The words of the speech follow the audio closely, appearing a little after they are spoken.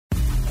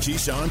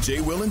Keyshawn,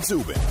 J. Will, and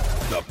Zubin,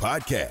 the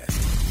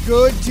podcast.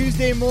 Good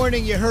Tuesday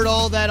morning. You heard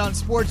all that on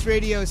Sports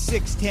Radio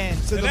 610.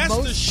 So that's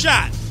the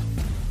shot.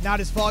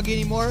 Not as foggy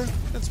anymore.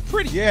 That's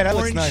pretty. Yeah, that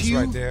Orange looks nice hue.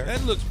 right there.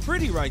 That looks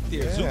pretty right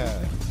there. Yeah,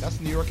 Zubin. that's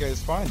New York at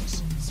its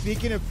finest.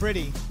 Speaking of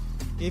pretty,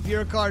 if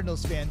you're a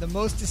Cardinals fan, the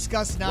most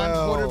discussed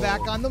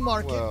non-quarterback on the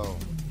market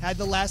had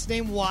the last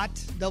name Watt,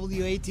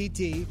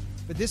 W-A-T-T.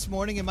 But this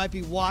morning it might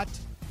be Watt,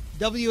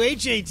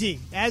 W-H-A-T.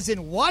 As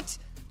in what?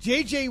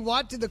 J.J.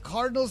 Watt to the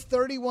Cardinals,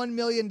 $31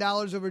 million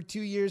over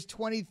 2 years,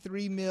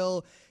 $23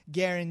 million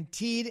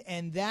guaranteed.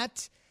 And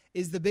that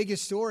is the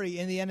biggest story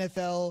in the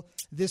NFL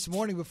this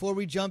morning. Before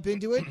we jump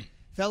into it,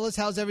 fellas,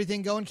 how's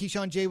everything going?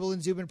 Keyshawn, J. Will,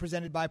 and Zubin,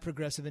 presented by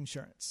Progressive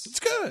Insurance. It's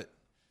good.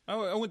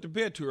 I went to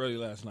bed too early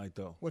last night,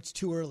 though. What's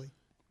too early?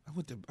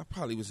 I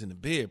probably was in the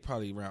bed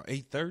probably around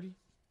 8:30.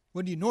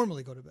 When do you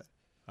normally go to bed?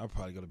 I'll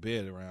probably go to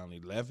bed around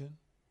 11,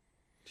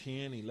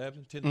 10:30,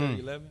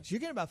 11. So you're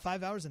getting about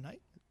 5 hours a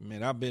night?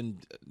 Man, I've been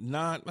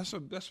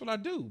that's what I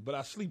do, but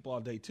I sleep all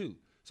day, too.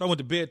 So I went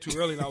to bed too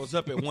early, and I was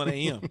up at 1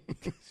 a.m.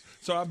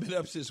 So I've been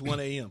up since 1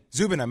 a.m.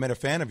 Zubin, I met a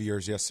fan of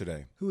yours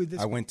yesterday. Who is this?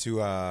 I went to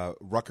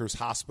Rutgers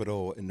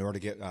Hospital in order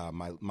to get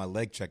my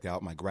leg checked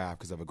out, my graft,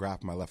 because I have a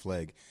graft in my left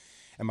leg.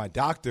 And my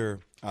doctor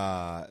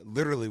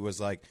literally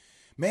was like,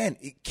 man,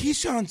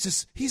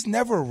 Keyshawn's he's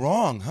never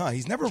wrong, huh?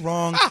 He's never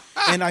wrong.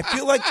 And I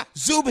feel like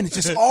Zubin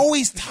just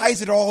always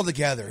ties it all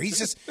together.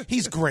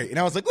 He's great. And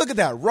I was like, look at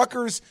that.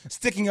 Rutgers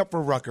sticking up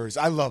for Rutgers.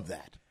 I love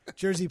that.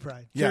 Jersey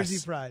pride. Yes.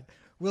 Jersey pride.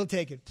 We'll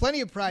take it.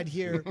 Plenty of pride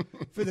here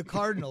for the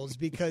Cardinals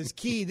because,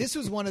 Key, this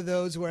was one of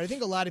those where I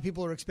think a lot of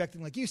people are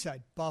expecting, like you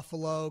said,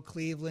 Buffalo,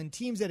 Cleveland,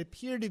 teams that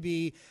appear to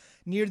be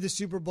near the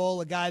Super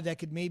Bowl, a guy that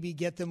could maybe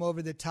get them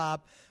over the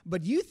top.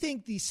 But you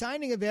think the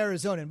signing of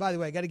Arizona, and by the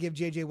way, I got to give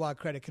J.J. Watt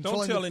credit.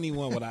 Don't tell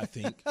anyone what I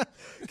think.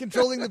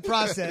 Controlling the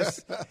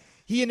process.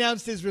 He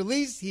announced his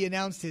release. He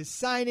announced his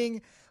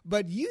signing.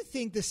 But you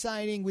think the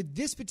signing with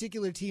this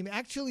particular team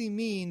actually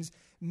means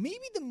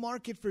maybe the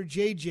market for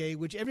J.J.,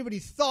 which everybody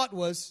thought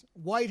was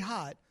white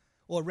hot,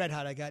 or red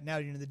hot, I got now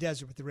you're in the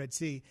desert with the Red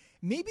Sea,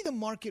 maybe the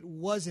market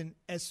wasn't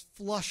as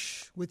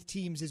flush with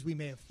teams as we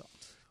may have thought.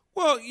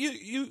 Well,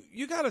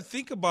 you got to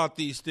think about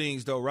these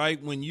things, though,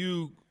 right? When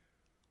you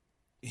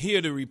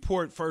hear the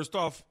report, first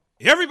off,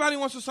 everybody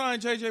wants to sign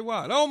J.J.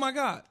 Watt. Oh, my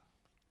God.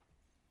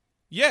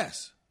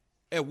 Yes.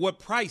 At what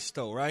price,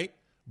 though, right?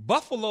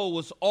 Buffalo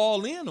was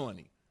all in on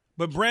him.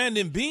 But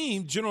Brandon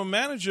Beam, general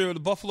manager of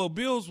the Buffalo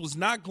Bills, was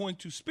not going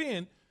to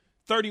spend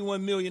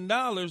 $31 million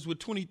with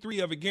 23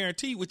 of it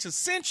guaranteed, which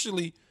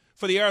essentially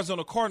for the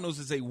Arizona Cardinals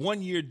is a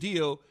one-year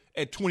deal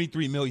at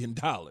 $23 million.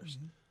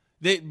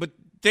 Mm-hmm. But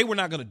they were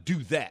not going to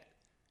do that.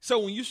 So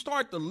when you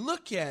start to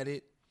look at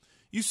it,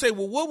 you say,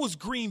 well, what was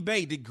Green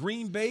Bay? Did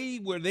Green Bay,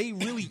 were they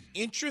really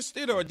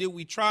interested, or did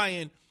we try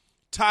and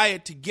tie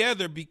it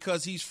together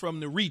because he's from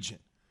the region?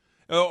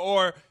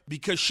 Or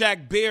because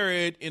Shaq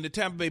Barrett and the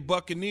Tampa Bay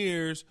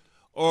Buccaneers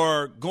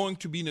are going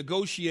to be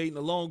negotiating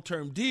a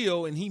long-term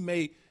deal, and he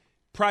may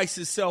price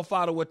himself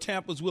out of what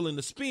Tampa's willing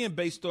to spend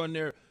based on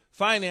their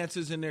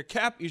finances and their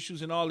cap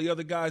issues and all the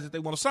other guys that they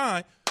want to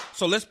sign.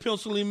 So let's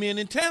pencil him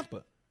in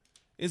Tampa.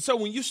 And so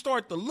when you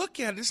start to look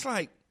at it, it's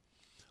like,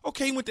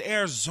 okay, he went to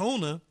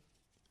Arizona.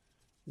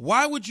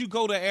 Why would you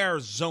go to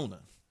Arizona?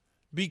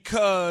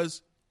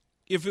 Because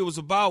if it was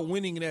about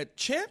winning that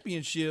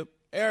championship,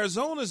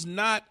 Arizona's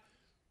not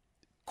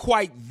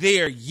quite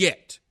there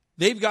yet.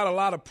 They've got a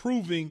lot of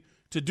proving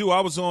to do. I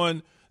was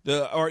on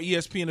our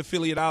ESPN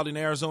affiliate out in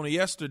Arizona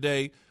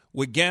yesterday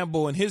with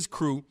Gamble and his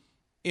crew,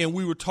 and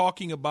we were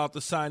talking about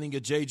the signing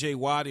of J.J.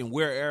 Watt and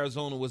where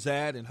Arizona was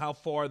at and how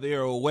far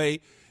they're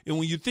away. And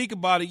when you think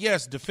about it,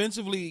 yes,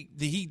 defensively,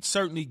 the Heat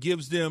certainly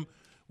gives them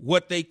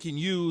what they can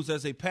use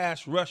as a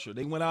pass rusher.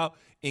 They went out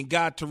and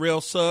got Terrell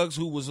Suggs,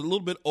 who was a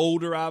little bit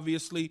older,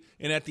 obviously,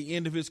 and at the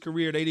end of his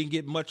career, they didn't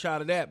get much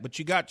out of that. But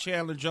you got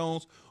Chandler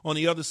Jones on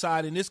the other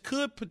side, and this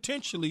could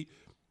potentially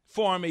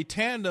form a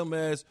tandem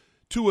as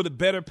two of the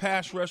better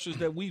pass rushers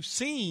that we've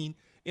seen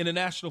in the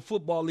National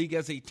Football League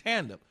as a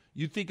tandem.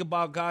 You think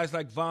about guys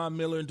like Von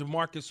Miller and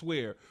DeMarcus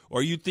Ware,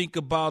 or you think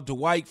about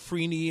Dwight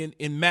Freeney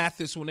and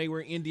Mathis when they were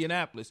in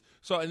Indianapolis.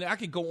 So, and I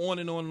could go on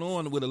and on and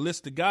on with a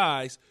list of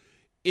guys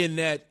in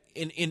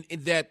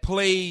that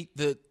play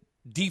the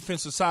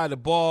defensive side of the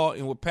ball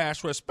and with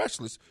pass rush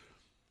specialists.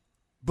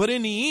 But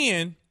in the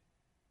end,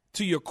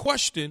 to your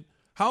question,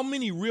 how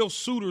many real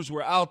suitors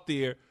were out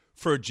there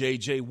for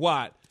J.J.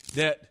 Watt?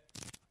 That's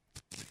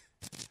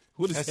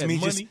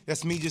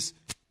me just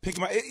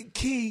picking my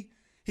key.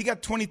 He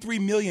got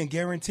 $23 million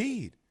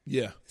guaranteed.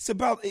 Yeah,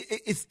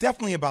 it's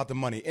definitely about the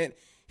money. And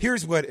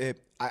here's what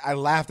I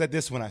laughed at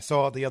this when I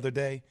saw it the other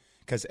day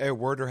because Ed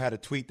Werder had a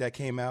tweet that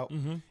came out,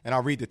 and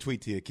I'll read the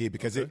tweet to you, Key,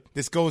 because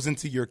this goes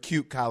into your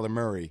cute Kyler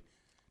Murray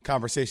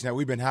conversation that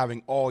we've been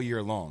having all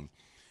year long,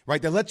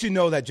 right? That lets you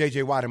know that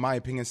J.J. Watt, in my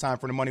opinion, signed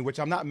for the money, which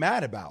I'm not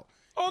mad about.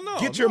 Oh, no.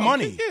 Get your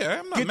money. Yeah,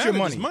 I'm not Get mad your at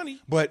money. his money.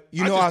 But I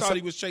just thought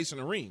he was chasing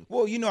a ring.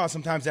 Well, you know how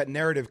sometimes that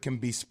narrative can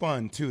be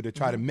spun, too, to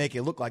try to make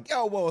it look like,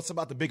 oh, well, it's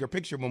about the bigger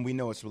picture when we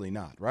know it's really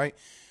not, right?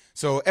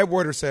 So Ed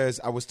Werder says,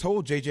 I was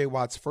told J.J.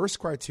 Watt's first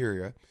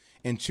criteria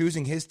in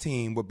choosing his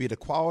team would be the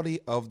quality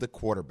of the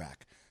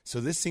quarterback.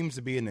 So this seems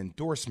to be an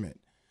endorsement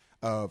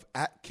of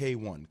at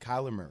K1,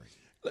 Kyler Murray.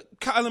 Look,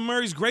 Kyler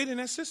Murray's great in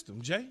that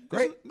system, Jay.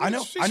 Great. I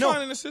know. He's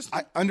fine in the system.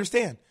 I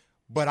understand.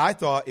 But I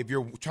thought if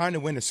you're trying to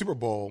win a Super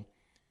Bowl,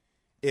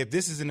 if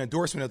this is an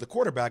endorsement of the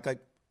quarterback, like,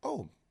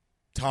 oh,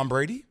 Tom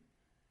Brady,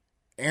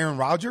 Aaron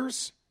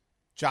Rodgers,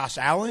 Josh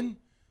Allen.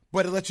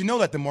 But it lets you know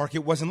that the market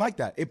wasn't like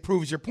that. It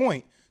proves your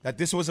point that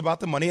this was about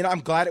the money, and I'm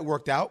glad it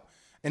worked out.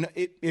 And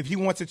if he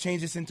wants to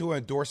change this into an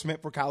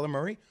endorsement for Kyler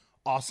Murray,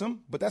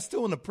 awesome. But that's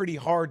still in a pretty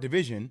hard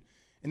division,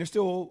 and there's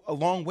still a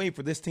long way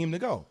for this team to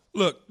go.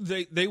 Look,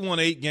 they won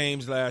 8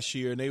 games last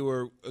year, and they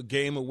were a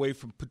game away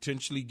from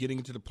potentially getting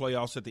into the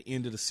playoffs at the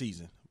end of the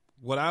season.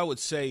 What I would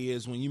say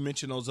is when you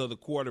mention those other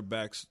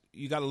quarterbacks,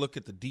 you got to look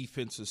at the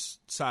defensive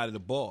side of the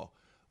ball.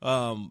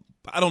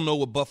 I don't know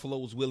what Buffalo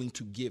was willing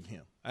to give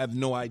him. I have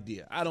no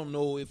idea. I don't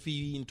know if he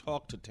even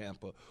talked to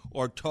Tampa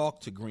or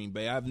talked to Green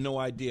Bay. I have no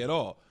idea at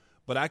all.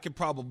 But I could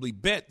probably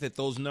bet that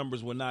those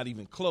numbers were not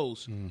even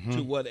close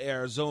to what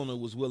Arizona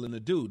was willing to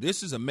do.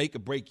 This is a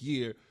make-or-break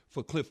year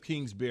for Cliff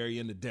Kingsbury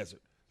in the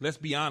desert. Let's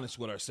be honest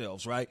with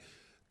ourselves, right?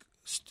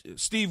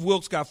 Steve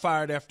Wilkes got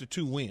fired after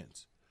 2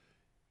 wins.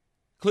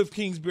 Cliff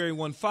Kingsbury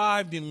won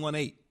 5, then won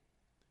 8.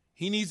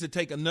 He needs to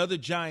take another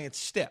giant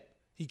step.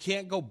 He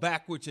can't go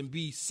backwards and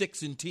be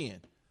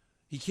 6-10.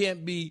 He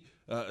can't be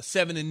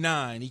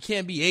 7-9. He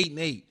can't be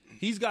 8-8.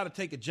 He's got to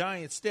take a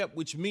giant step,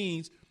 which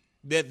means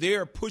that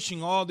they're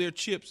pushing all their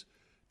chips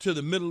to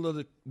the middle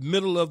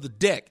of the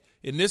deck.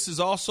 And this is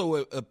also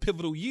a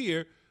pivotal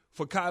year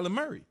for Kyler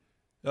Murray.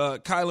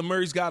 Kyler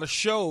Murray's got to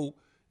show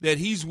that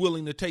he's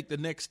willing to take the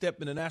next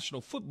step in the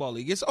National Football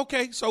League. It's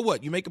okay, so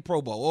what? You make a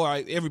Pro Bowl. All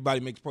right, everybody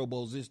makes Pro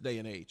Bowls this day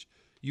and age.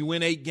 You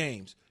win 8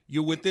 games.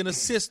 You're within a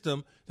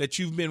system that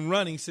you've been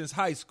running since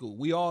high school.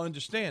 We all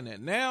understand that.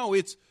 Now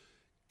it's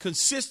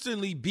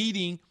consistently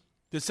beating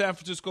the San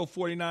Francisco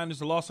 49ers,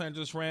 the Los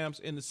Angeles Rams,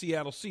 and the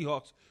Seattle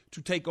Seahawks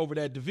to take over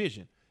that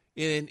division.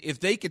 And if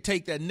they could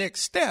take that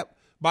next step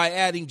by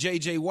adding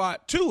J.J.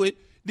 Watt to it,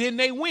 then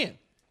they win.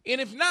 And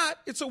if not,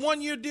 it's a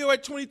 1-year deal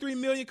at $23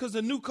 million because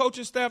the new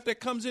coaching staff that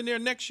comes in there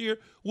next year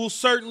will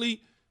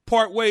certainly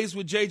part ways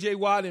with J.J.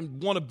 Watt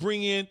and want to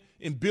bring in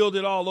and build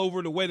it all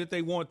over the way that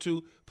they want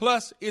to.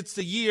 Plus, it's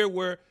the year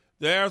where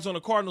the Arizona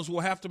Cardinals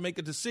will have to make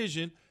a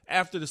decision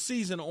after the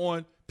season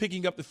on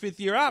picking up the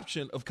 5th-year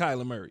option of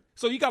Kyler Murray.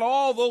 So you got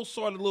all those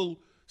sort of little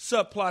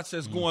subplots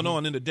that's going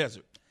on in the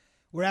desert.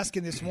 We're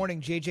asking this morning,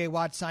 J.J.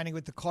 Watt signing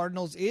with the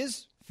Cardinals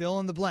is fill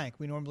in the blank.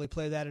 We normally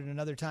play that at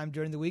another time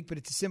during the week, but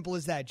it's as simple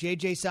as that.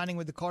 J.J. signing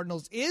with the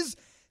Cardinals is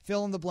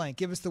fill in the blank.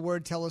 Give us the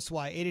word. Tell us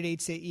why.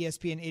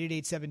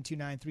 888-SAY-ESPN,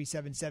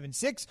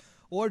 888-729-3776,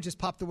 or just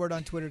pop the word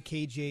on Twitter,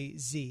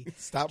 KJZ.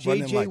 Stop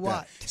running like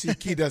Watt. That. See,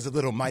 Key does a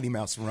little Mighty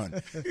Mouse run.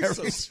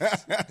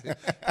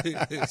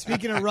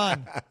 Speaking of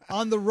run,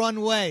 on the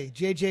runway,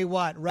 J.J.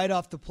 Watt right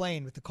off the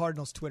plane with the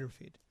Cardinals Twitter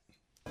feed.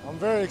 I'm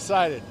very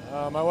excited.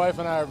 My wife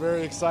and I are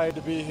very excited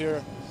to be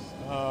here.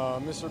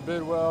 Mr.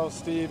 Bidwell,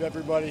 Steve,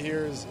 everybody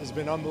here has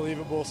been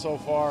unbelievable so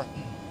far.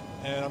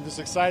 And I'm just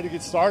excited to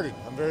get started.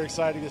 I'm very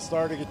excited to get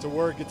started, get to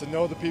work, get to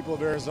know the people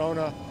of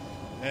Arizona,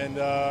 and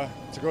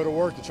to go to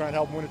work to try and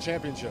help them win a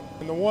championship.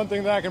 And the one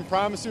thing that I can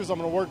promise you is I'm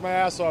going to work my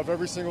ass off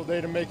every single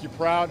day to make you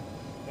proud.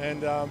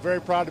 And I'm very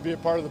proud to be a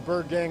part of the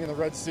Bird Gang in the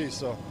Red Sea.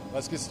 So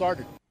let's get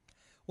started.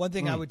 One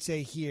thing I would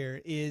say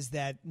here is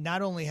that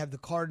not only have the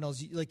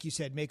Cardinals, like you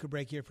said, make or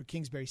break here for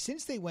Kingsbury,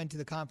 since they went to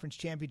the conference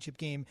championship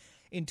game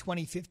in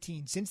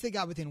 2015, since they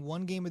got within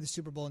 1 game of the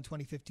Super Bowl in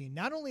 2015,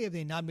 not only have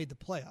they not made the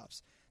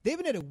playoffs, they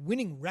haven't had a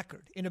winning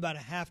record in about a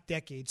half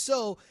decade.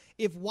 So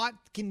if Watt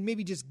can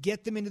maybe just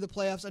get them into the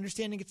playoffs,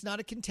 understanding it's not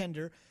a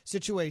contender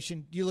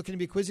situation, you looking to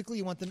be quizzical?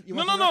 You want them?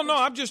 No.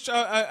 I'm just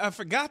I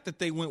forgot that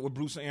they went with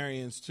Bruce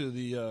Arians to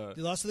the.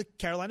 They lost to the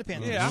Carolina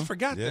Panthers. Yeah, I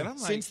forgot that. I'm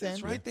like, since then,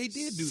 that's right, they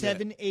did do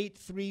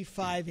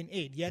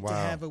 7-8-3-5-8, yet to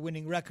have a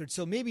winning record.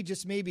 So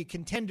maybe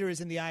contender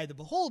is in the eye of the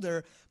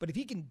beholder. But if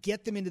he can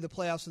get them into the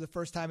playoffs for the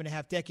first time in a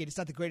half decade, it's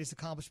not the greatest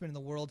accomplishment in the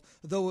world,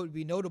 though it would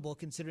be notable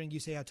considering you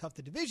say how tough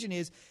the division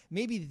is.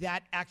 Maybe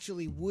that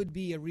actually would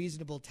be a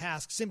reasonable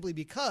task simply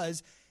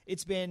because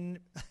it's been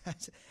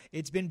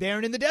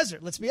barren in the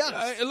desert. Let's be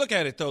honest. Look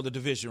at it though, the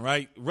division,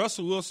 right?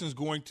 Russell Wilson's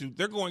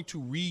they're going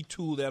to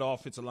retool that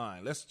offensive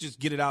line. Let's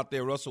just get it out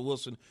there. Russell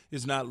Wilson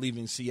is not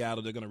leaving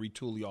Seattle. They're going to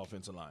retool the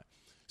offensive line.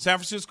 San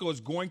Francisco is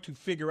going to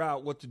figure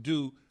out what to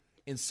do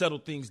and settle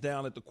things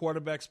down at the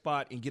quarterback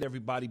spot and get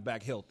everybody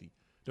back healthy.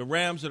 The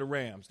Rams are the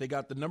Rams. They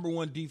got the number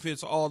 1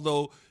 defense,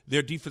 although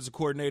their defensive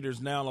coordinator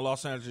is now the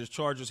Los Angeles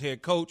Chargers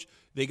head coach.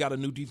 They got a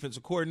new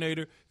defensive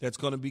coordinator that's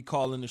going to be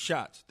calling the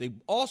shots. They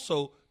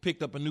also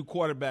picked up a new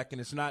quarterback, and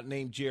it's not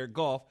named Jared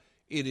Goff.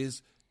 It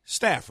is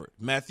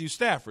Matthew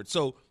Stafford.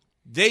 So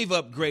they've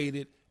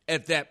upgraded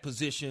at that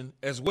position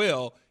as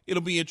well.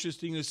 It'll be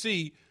interesting to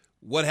see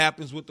what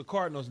happens with the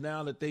Cardinals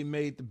now that they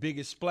made the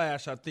biggest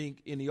splash, I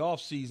think, in the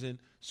offseason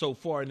so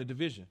far in the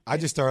division. I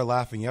just started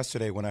laughing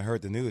yesterday when I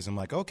heard the news. I'm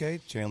like, okay,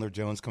 Chandler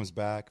Jones comes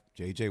back,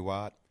 J.J.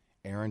 Watt,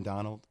 Aaron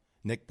Donald,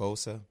 Nick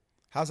Bosa.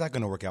 How's that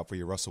going to work out for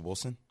you, Russell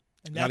Wilson?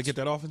 Got to get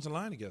that offensive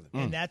line together.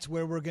 And that's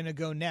where we're going to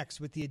go next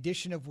with the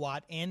addition of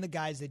Watt and the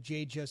guys that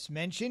Jay just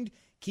mentioned.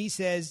 Key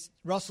says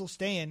Russell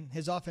staying,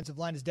 his offensive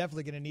line is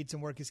definitely going to need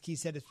some work, as Key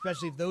said,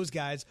 especially if those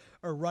guys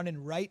are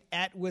running right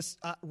at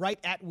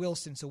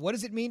Wilson. So what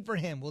does it mean for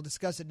him? We'll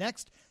discuss it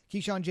next.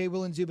 Keyshawn, J.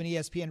 Will, and Zubin,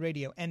 ESPN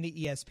Radio, and the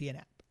ESPN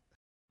app.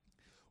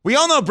 We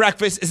all know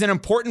breakfast is an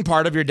important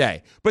part of your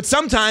day, but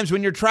sometimes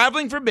when you're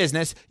traveling for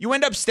business, you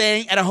end up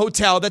staying at a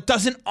hotel that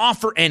doesn't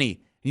offer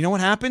any. You know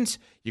what happens?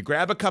 You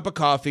grab a cup of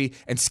coffee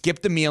and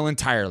skip the meal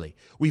entirely.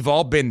 We've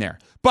all been there.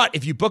 But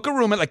if you book a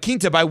room at La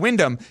Quinta by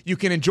Wyndham, you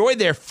can enjoy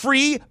their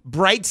free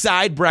Bright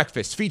Side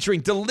breakfast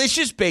featuring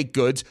delicious baked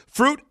goods,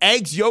 fruit,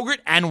 eggs,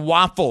 yogurt, and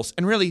waffles.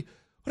 And really,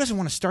 who doesn't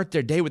want to start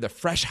their day with a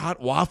fresh,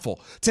 hot waffle?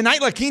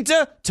 Tonight, La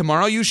Quinta,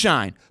 tomorrow you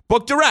shine.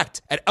 Book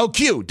direct at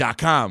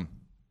lq.com.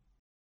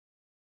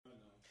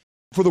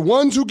 For the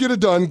ones who get it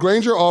done,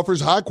 Grainger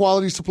offers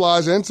high-quality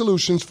supplies and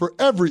solutions for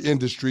every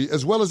industry,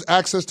 as well as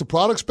access to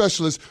product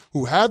specialists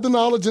who have the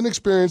knowledge and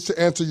experience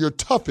to answer your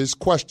toughest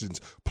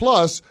questions.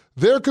 Plus,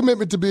 their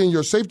commitment to being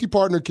your safety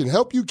partner can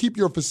help you keep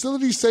your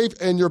facility safe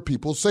and your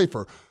people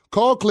safer.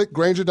 Call, click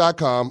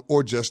Grainger.com,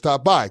 or just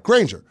stop by.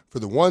 Grainger, for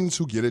the ones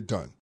who get it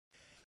done.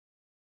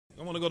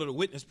 I want to go to the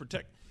witness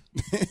protect.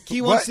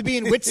 Key wants to be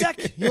in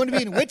WITSEC? You want to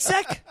be in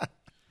WITSEC?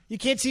 You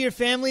can't see your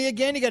family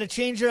again? You got to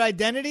change your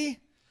identity?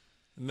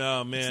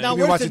 No, man. You've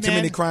been watching too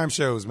many crime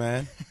shows,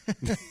 man.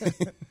 No,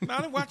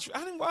 I didn't watch. You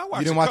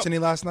didn't watch any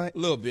last night? A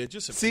little bit,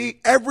 just a See, few.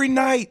 every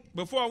night.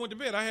 Before I went to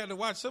bed, I had to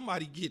watch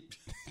somebody get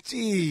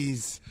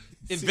Jeez.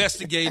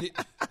 investigated.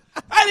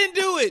 I didn't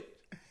do it.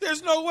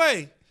 There's no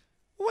way.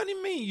 What do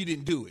you mean you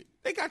didn't do it?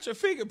 They got your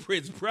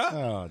fingerprints, bro.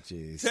 Oh,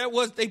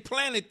 jeez. They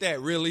planted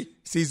that, really.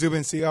 See,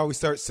 Zubin, see how we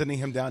start sending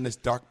him down this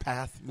dark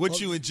path? What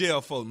you in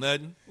jail for,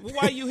 nothing? Well,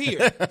 why you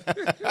here?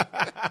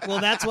 Well,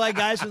 that's why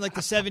guys from like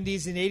the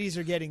 70s and 80s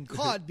are getting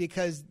caught,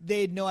 because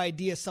they had no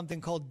idea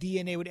something called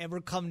DNA would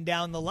ever come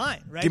down the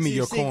line, right? Give me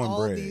your seeing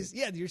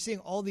cornbread. you're seeing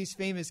all these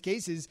famous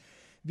cases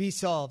be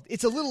solved.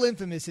 It's a little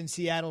infamous in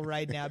Seattle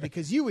right now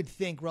because you would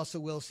think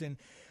Russell Wilson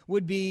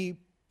would be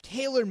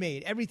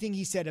tailor-made, everything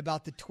he said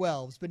about the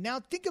 12s. But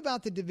now think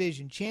about the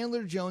division.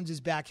 Chandler Jones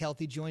is back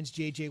healthy, joins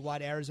J.J.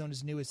 Watt,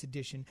 Arizona's newest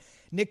addition.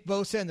 Nick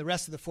Bosa and the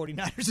rest of the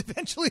 49ers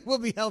eventually will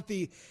be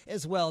healthy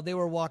as well. They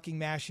were a walking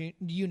mash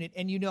unit,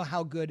 and you know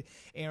how good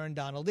Aaron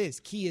Donald is.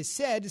 Key has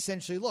said,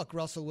 essentially, look,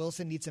 Russell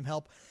Wilson needs some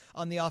help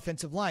on the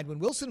offensive line. When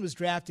Wilson was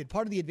drafted,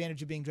 part of the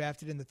advantage of being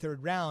drafted in the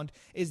third round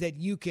is that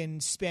you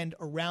can spend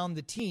around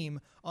the team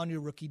on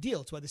your rookie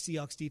deal. It's why the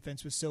Seahawks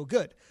defense was so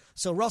good.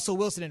 So Russell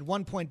Wilson at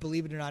one point,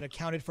 believe it or not,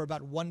 accounted for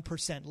about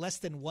 1%, less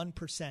than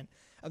 1%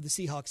 of the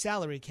Seahawks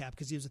salary cap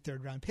because he was a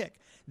third-round pick.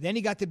 Then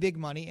he got the big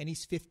money, and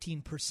he's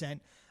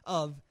 15%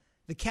 of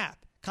the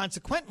cap.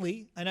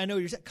 Consequently, and I know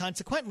you're saying,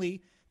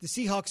 consequently, the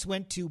Seahawks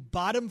went to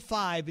bottom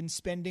 5 in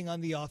spending on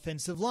the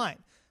offensive line.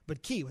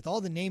 But Key, with all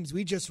the names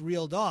we just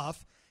reeled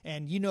off,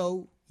 and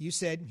you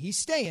said he's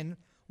staying,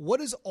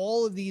 what does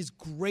all of these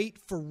great,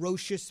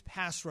 ferocious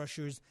pass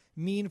rushers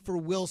mean for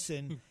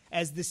Wilson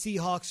as the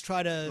Seahawks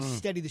try to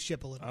steady the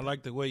ship a little bit? I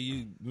like the way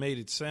you made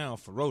it sound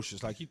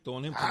ferocious, like you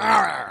throwing him to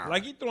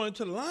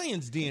the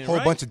Lions den, Whole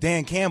right? bunch of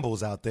Dan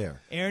Campbells out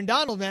there. Aaron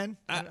Donald, man.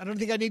 I don't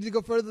think I need to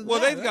go further than Well,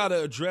 that. they've got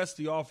to address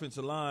the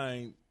offensive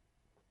line,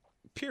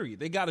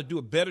 period. They got to do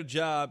a better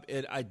job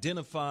at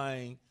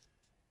identifying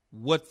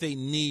what they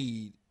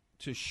need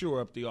to shore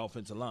up the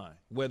offensive line,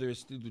 whether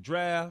it's through the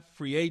draft,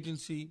 free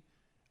agency,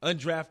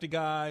 undrafted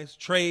guys,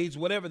 trades,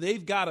 whatever.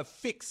 They've got to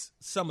fix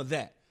some of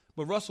that.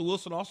 But Russell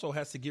Wilson also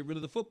has to get rid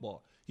of the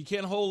football. He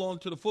can't hold on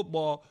to the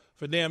football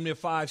for damn near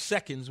 5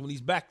 seconds when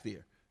he's back there.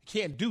 You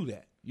can't do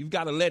that. You've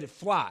got to let it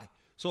fly.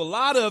 So a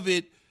lot of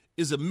it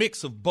is a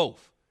mix of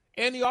both.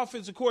 And the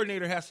offensive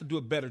coordinator has to do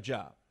a better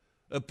job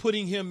of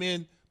putting him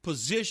in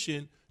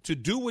position to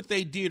do what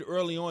they did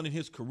early on in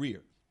his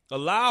career.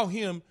 Allow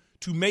him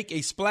to make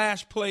a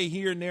splash play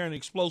here and there, an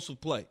explosive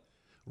play.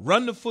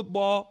 Run the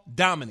football,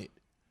 dominant.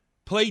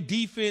 Play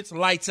defense,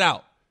 lights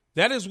out.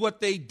 That is what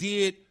they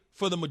did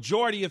for the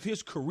majority of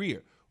his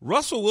career.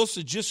 Russell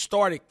Wilson just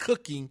started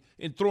cooking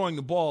and throwing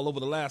the ball over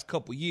the last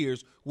couple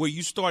years, where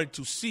you started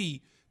to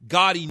see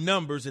gaudy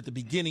numbers at the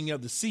beginning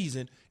of the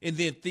season, and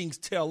then things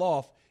tail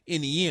off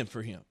in the end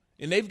for him.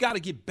 And they've got to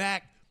get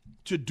back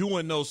to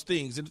doing those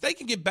things. And if they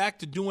can get back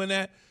to doing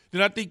that,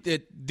 then I think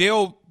that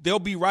they'll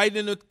be right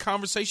in the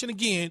conversation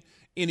again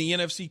in the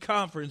NFC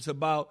conference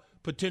about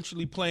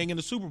potentially playing in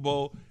the Super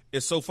Bowl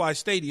at SoFi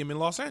Stadium in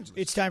Los Angeles.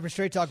 It's time for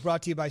Straight Talk,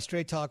 brought to you by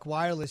Straight Talk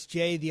Wireless.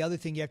 Jay, the other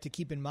thing you have to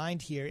keep in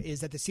mind here is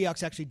that the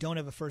Seahawks actually don't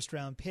have a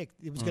first-round pick.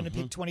 It was going to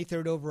pick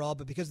 23rd overall,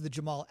 but because of the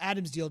Jamal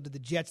Adams deal to the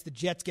Jets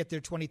get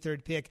their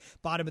 23rd pick,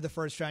 bottom of the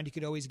first round. You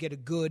could always get a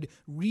good,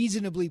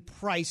 reasonably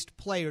priced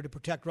player to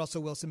protect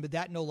Russell Wilson, but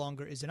that no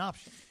longer is an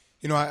option.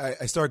 You know,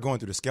 I started going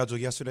through the schedule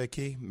yesterday,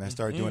 Key. I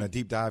started doing a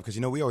deep dive because,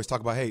 we always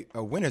talk about, hey,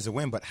 a win is a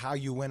win, but how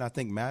you win, I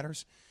think,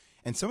 matters.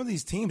 And some of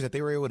these teams that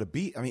they were able to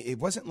beat, I mean, it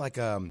wasn't like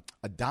a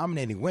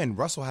dominating win.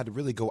 Russell had to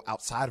really go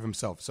outside of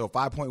himself. So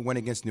 5-point win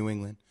against New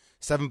England,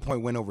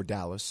 7-point win over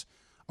Dallas,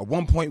 a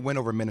 1-point win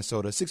over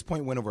Minnesota, a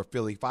 6-point win over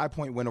Philly,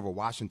 5-point win over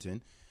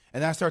Washington.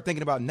 And then I start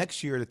thinking about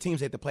next year, the teams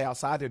they have to play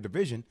outside their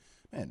division.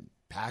 Man,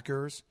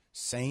 Packers,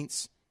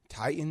 Saints,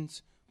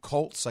 Titans,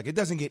 Colts. Like, it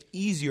doesn't get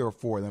easier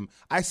for them.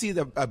 I see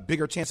a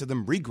bigger chance of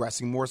them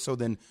regressing more so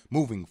than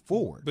moving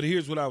forward. But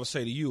here's what I would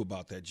say to you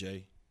about that,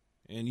 Jay.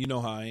 And you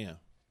know how I am.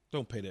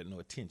 Don't pay that no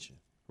attention,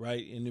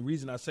 right? And the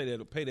reason I say that,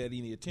 don't pay that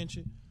any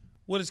attention,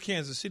 what does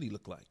Kansas City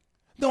look like?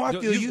 No, I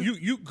feel you.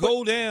 You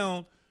go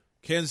down,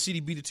 Kansas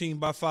City beat a team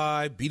by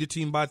 5, beat a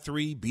team by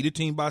 3, beat a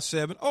team by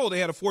 7. Oh, they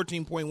had a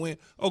 14-point win.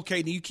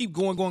 Okay, then you keep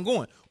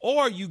going.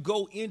 Or you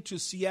go into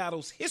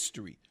Seattle's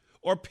history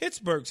or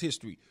Pittsburgh's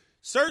history.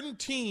 Certain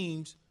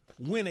teams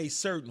win a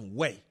certain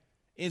way.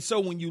 And so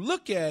when you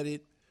look at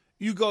it,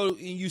 you go and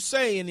you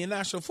say in the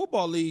National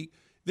Football League,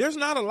 there's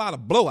not a lot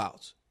of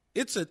blowouts.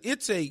 It's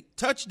a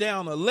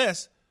touchdown or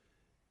less,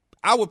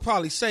 I would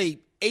probably say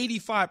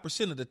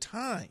 85% of the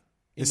time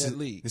in that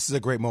league. This is a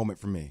great moment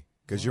for me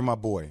because you're my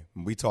boy.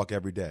 We talk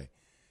every day.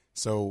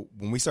 So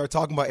when we start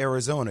talking about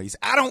Arizona, he's,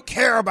 I don't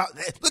care about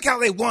that. Look how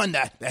they won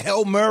that. The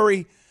Hail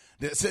Murray.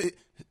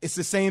 It's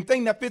the same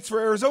thing that fits for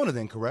Arizona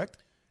then,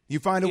 correct? You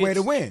find a way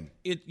to win.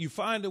 You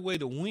find a way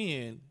to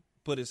win,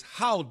 but it's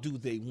how do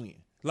they win?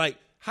 Like,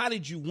 how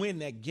did you win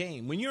that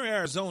game? When you're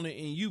Arizona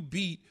and you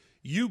beat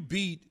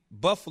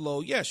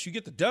Buffalo, yes, you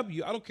get the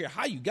W. I don't care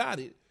how you got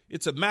it.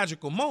 It's a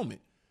magical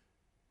moment.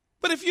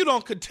 But if you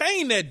don't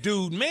contain that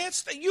dude, man,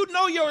 you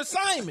know your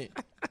assignment.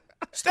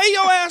 Stay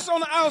your ass on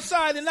the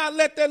outside and not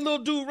let that little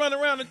dude run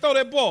around and throw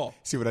that ball.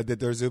 See what I did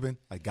there, Zubin?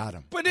 I got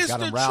him. But it's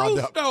the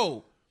truth,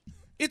 though.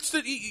 It's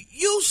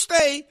you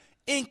stay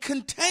and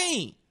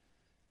contain.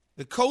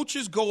 The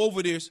coaches go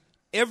over this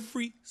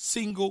every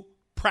single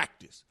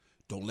practice.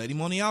 Don't let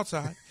him on the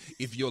outside.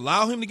 If you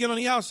allow him to get on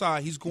the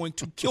outside, he's going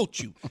to kilt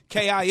you,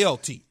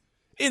 K-I-L-T.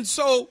 And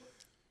so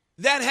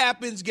that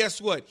happens,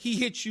 guess what? He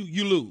hits you,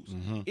 you lose.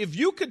 Mm-hmm. If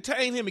you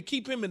contain him and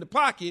keep him in the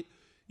pocket,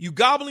 you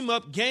gobble him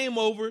up, game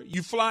over,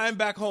 you fly him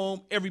back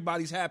home,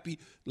 everybody's happy.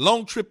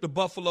 Long trip to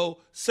Buffalo,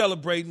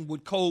 celebrating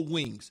with cold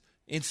wings.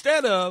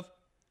 Instead of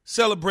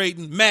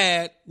celebrating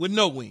mad with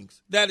no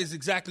wings. That is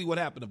exactly what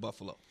happened to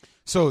Buffalo.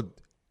 So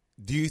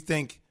do you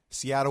think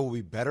Seattle will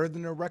be better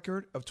than a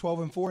record of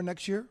 12-4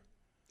 next year?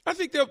 I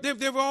think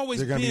they've always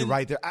They're going to be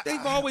right there.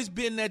 They've always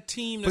been that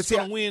team that's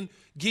going to win,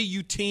 give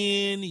you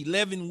 10,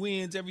 11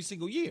 wins every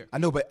single year. I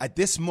know, but at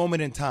this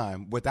moment in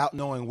time, without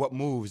knowing what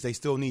moves they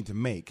still need to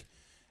make,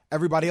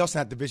 everybody else in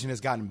that division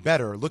has gotten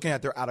better. Looking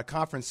at their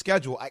out-of-conference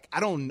schedule, I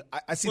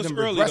see them regressing. It's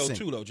early, though,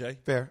 too, though, Jay.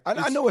 Fair.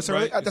 I know it's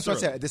early. Right? That's what I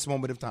said, at this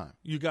moment of time.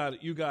 You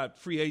got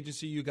free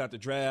agency. You got the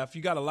draft.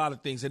 You got a lot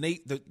of things. And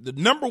the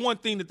number one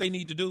thing that they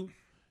need to do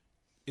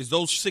is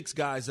those 6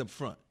 guys up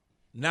front.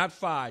 Not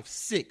 5,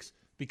 6.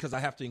 Because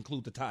I have to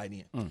include the tight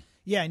end.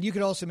 Yeah, and you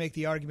could also make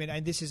the argument,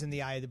 and this is in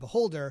the eye of the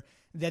beholder,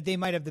 that they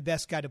might have the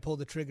best guy to pull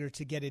the trigger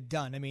to get it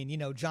done. I mean,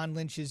 John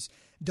Lynch has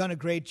done a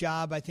great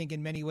job, I think,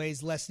 in many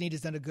ways. Les Snead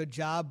has done a good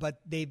job, but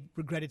they've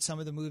regretted some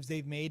of the moves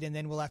they've made, and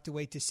then we'll have to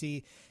wait to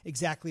see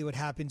exactly what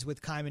happens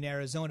with Keim in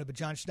Arizona. But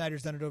John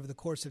Schneider's done it over the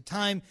course of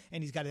time,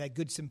 and he's got that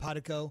good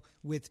simpatico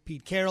with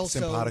Pete Carroll.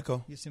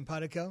 Simpatico?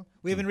 Simpatico.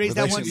 We haven't raised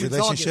that one since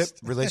August.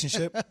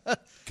 Relationship?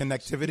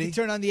 Connectivity? You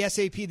turn on the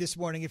SAP this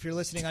morning if you're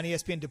listening on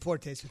ESPN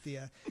Deportes with the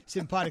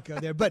simpatico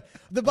there. But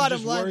the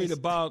bottom line is... I'm just worried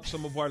about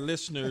some of our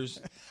listeners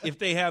if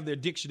they have their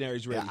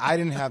dictionaries ready. Yeah, I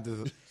didn't have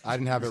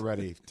it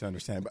ready to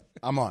understand, but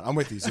I'm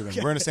with you, Zubin.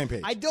 Okay. We're on the same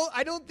page. I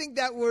don't think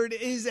that word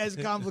is as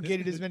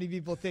complicated as many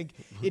people think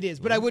it is.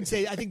 But I would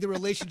say I think the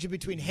relationship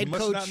between head coach...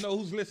 You must not know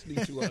who's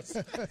listening to us.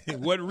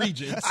 In what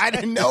regions. I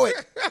didn't know it.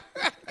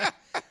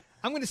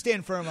 I'm going to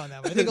stand firm on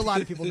that one. I think a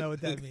lot of people know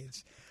what that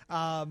means.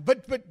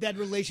 But that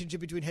relationship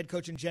between head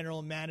coach and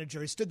general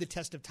manager has stood the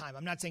test of time.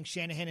 I'm not saying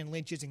Shanahan and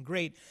Lynch isn't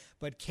great,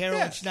 but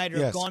Carroll and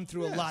Schneider have gone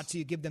through a lot, so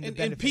you give them the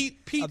benefit of the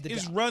doubt. Pete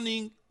is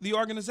running the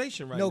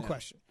organization right now. No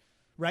question.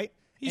 Right?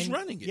 He's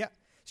running it. Yeah.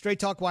 Straight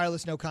Talk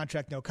Wireless, no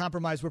contract, no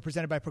compromise. We're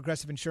presented by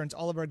Progressive Insurance.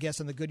 All of our guests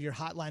on the Goodyear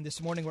Hotline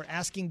this morning, we're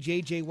asking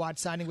J.J. Watt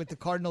signing with the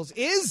Cardinals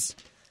is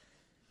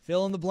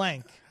fill in the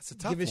blank. That's a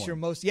tough one. Give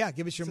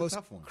us your most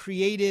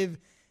creative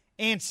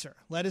answer.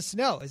 Let us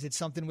know. Is it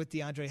something with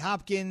DeAndre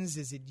Hopkins?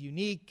 Is it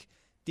unique?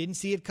 Didn't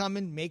see it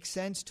coming? Makes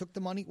sense? Took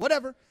the money?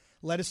 Whatever.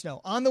 Let us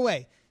know. On the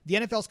way, the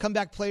NFL's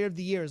Comeback Player of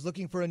the Year is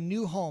looking for a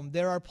new home.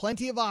 There are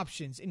plenty of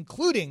options,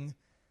 including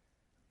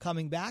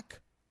coming back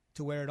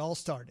to where it all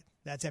started.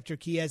 That's after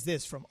Key has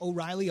this from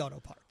O'Reilly Auto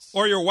Parts.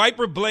 Are your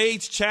wiper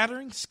blades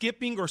chattering,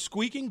 skipping, or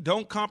squeaking?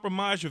 Don't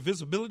compromise your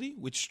visibility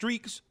with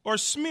streaks or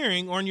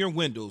smearing on your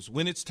windows.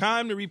 When it's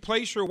time to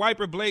replace your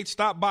wiper blades,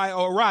 stop by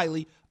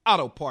O'Reilly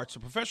Auto Parts.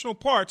 The professional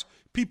parts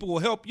people will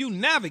help you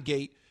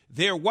navigate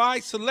their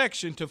wide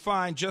selection to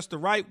find just the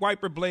right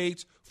wiper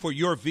blades for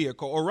your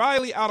vehicle.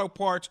 O'Reilly Auto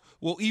Parts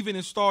will even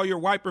install your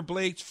wiper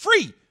blades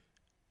free.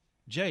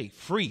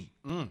 Free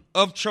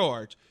of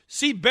charge.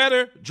 See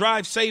better,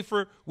 drive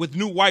safer with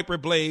new wiper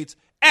blades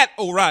at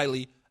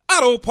O'Reilly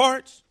Auto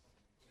Parts.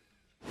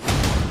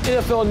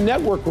 NFL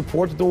Network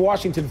reports that the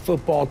Washington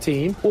football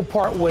team will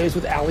part ways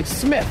with Alex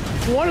Smith.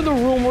 One of the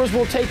rumors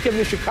will take him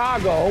to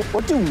Chicago.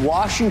 What do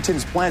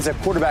Washington's plans at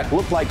quarterback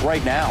look like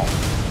right now?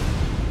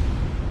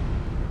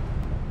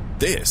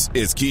 This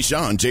is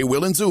Keyshawn, J.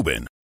 Will, and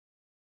Zubin.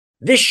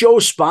 This show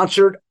is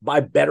sponsored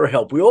by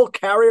BetterHelp. We all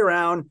carry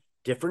around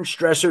different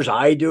stressors.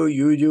 I do,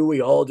 you do,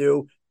 we all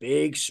do,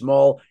 big,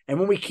 small. And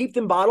when we keep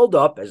them bottled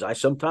up, as I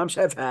sometimes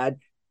have had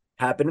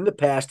happen in the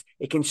past,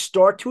 it can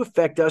start to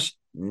affect us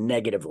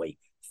negatively.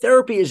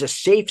 Therapy is a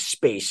safe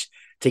space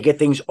to get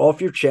things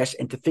off your chest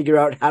and to figure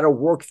out how to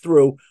work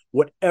through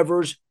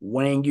whatever's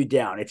weighing you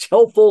down. It's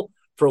helpful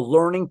for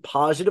learning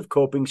positive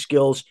coping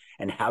skills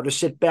and how to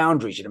set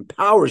boundaries. It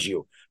empowers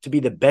you to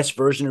be the best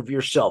version of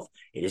yourself.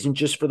 It isn't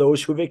just for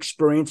those who've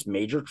experienced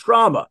major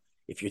trauma.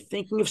 If you're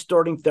thinking of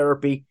starting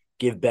therapy,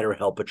 give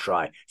BetterHelp a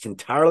try. It's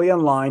entirely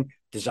online,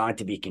 designed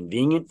to be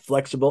convenient,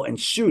 flexible, and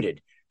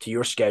suited to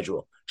your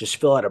schedule. Just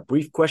fill out a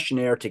brief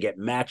questionnaire to get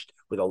matched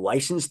with a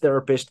licensed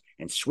therapist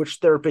and switch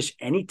therapists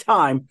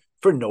anytime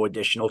for no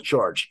additional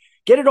charge.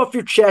 Get it off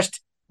your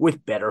chest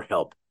with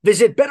BetterHelp.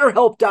 Visit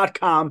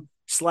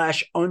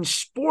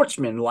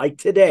BetterHelp.com/unsportsmanlike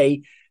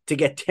today to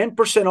get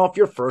 10% off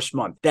your first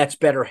month. That's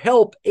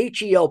BetterHelp,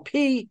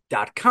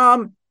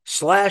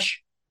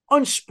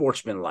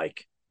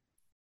 HELP.com/unsportsmanlike.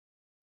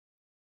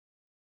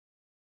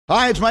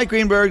 Hi, it's Mike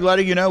Greenberg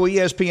letting you know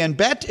ESPN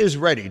Bet is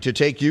ready to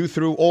take you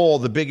through all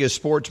the biggest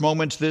sports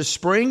moments this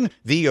spring.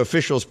 The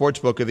official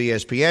sportsbook of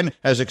ESPN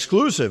has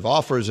exclusive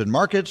offers and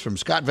markets from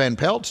Scott Van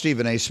Pelt,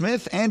 Stephen A.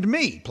 Smith, and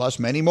me, plus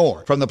many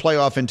more. From the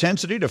playoff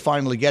intensity to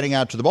finally getting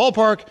out to the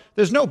ballpark,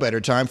 there's no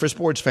better time for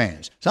sports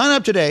fans. Sign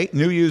up today.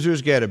 New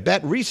users get a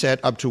bet reset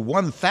up to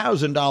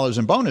 $1,000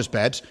 in bonus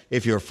bets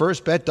if your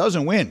first bet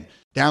doesn't win.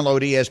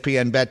 Download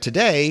ESPN Bet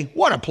today.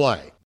 What a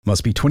play.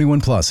 Must be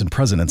 21 plus and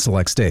present in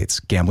select states.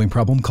 Gambling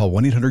problem? Call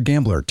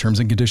 1-800-GAMBLER. Terms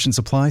and conditions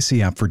apply.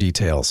 See app for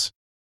details.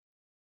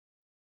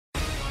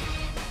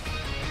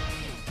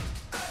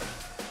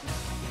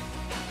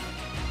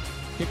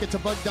 Kick it to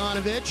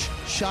Bogdanovich.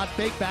 Shot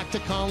fake back to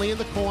Conley in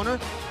the corner.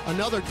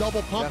 Another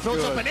double pump. That's throws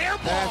good. up an air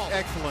ball. That's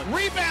excellent.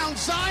 Rebound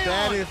Zion.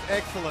 That is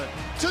excellent.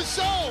 To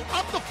Zoe.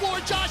 Up the floor.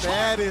 Josh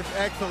That Hart. is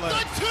excellent.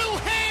 The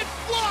two-hand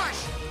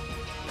flush.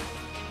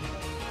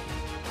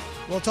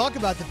 We'll talk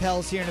about the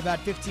Pels here in about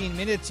 15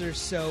 minutes or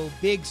so.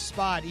 Big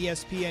spot,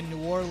 ESPN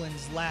New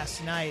Orleans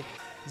last night.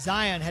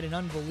 Zion had an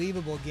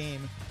unbelievable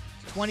game,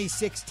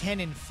 26,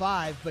 10, and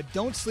 5. But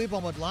don't sleep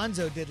on what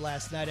Lonzo did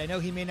last night. I know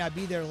he may not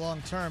be there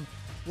long term.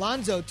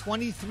 Lonzo,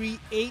 23,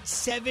 8,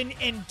 7,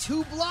 and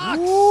 2 blocks.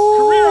 Ooh.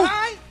 Career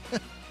high.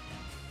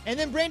 And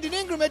then Brandon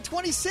Ingram at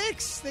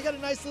 26. They got a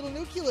nice little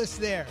nucleus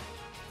there.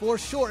 For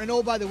sure. And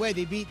oh, by the way,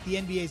 they beat the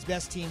NBA's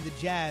best team, the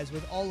Jazz,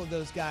 with all of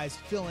those guys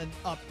filling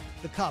up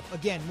the cup.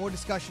 Again, more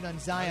discussion on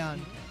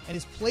Zion and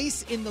his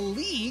place in the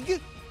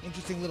league.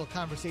 Interesting little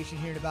conversation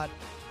here in about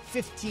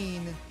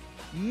 15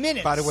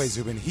 minutes. By the way,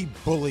 Zubin, he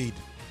bullied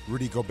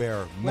Rudy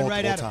Gobert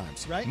multiple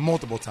times. Right?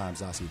 Multiple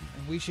times last evening.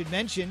 And we should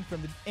mention,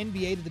 from the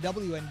NBA to the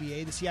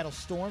WNBA, the Seattle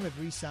Storm have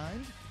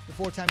re-signed the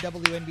four-time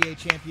WNBA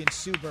champion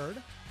Sue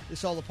Bird. This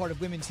is all a part of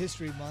Women's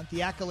History Month. The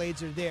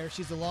accolades are there.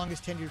 She's the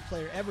longest tenured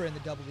player ever in the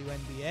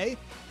WNBA.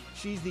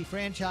 She's the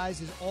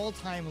franchise's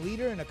all-time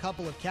leader in a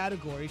couple of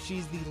categories.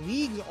 She's the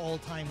league's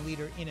all-time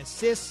leader in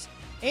assists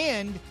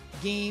and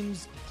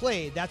games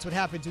played. That's what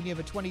happens when you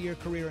have a 20-year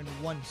career in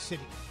one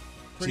city.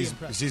 Pretty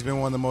impressive. She's been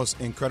one of the most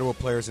incredible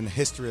players in the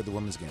history of the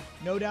women's game.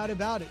 No doubt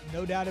about it.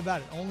 No doubt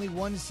about it. Only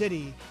one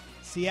city,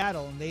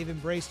 Seattle, and they've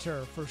embraced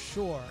her for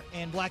sure.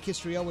 And Black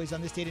History Always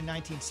on this date in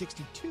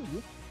 1962.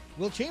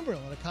 Will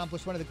Chamberlain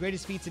accomplished one of the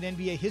greatest feats in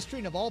NBA history,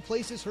 and of all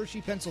places,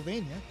 Hershey,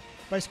 Pennsylvania,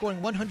 by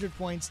scoring 100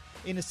 points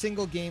in a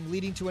single game,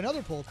 leading to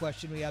another poll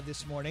question we have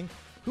this morning.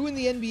 Who in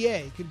the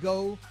NBA could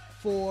go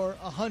for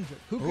 100?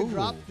 Who could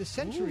drop the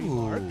century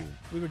mark?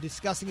 We were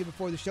discussing it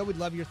before the show. We'd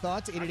love your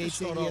thoughts.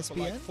 888-ESPN.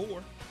 Like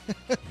 4.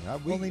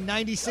 Only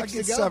 96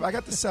 to go. I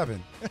got the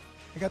 7.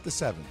 I got the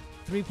 7.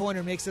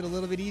 Three-pointer makes it a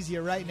little bit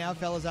easier right now.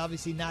 Fellas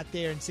obviously not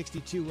there in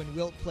 62 when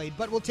Wilt played.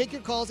 But we'll take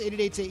your calls,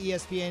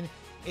 888-ESPN.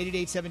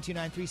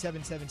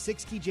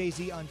 888-729-3776. Key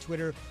Jay-Z on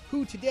Twitter.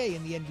 Who today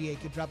in the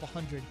NBA could drop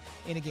 100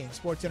 in a game?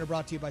 SportsCenter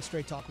brought to you by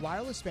Straight Talk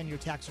Wireless. Spend your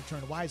tax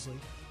return wisely.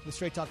 With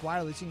Straight Talk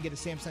Wireless, you can get a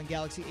Samsung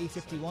Galaxy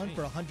A51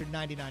 for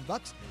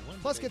 $199.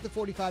 Plus, get the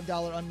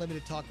 $45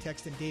 unlimited talk,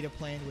 text, and data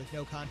plan with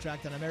no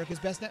contract on America's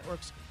best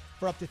networks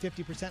for up to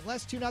 50%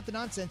 less. Tune out the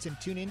nonsense and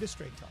tune in to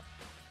Straight Talk.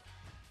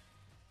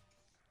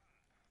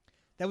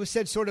 That was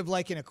said sort of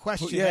like in a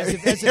question, as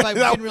if I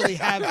didn't really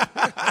have.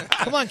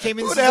 Come on,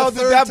 Cayman. Who the hell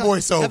did that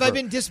voice over? Have I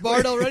been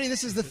disbarred already?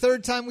 This is the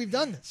third time we've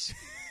done this.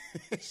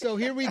 So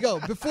here we go.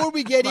 Before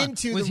we get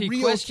into the real Was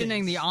he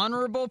questioning the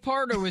honorable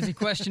part, or was he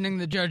questioning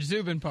the Judge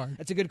Zubin part?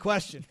 That's a good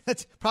question.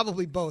 That's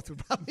probably both.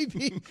 Would probably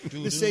be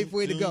the safe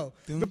way to go.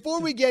 Before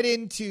we get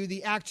into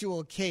the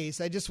actual case,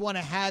 I just want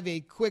to have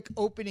a quick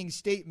opening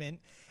statement,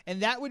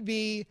 and that would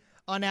be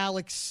on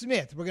Alex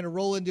Smith. We're going to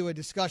roll into a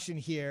discussion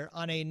here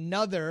on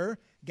another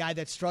guy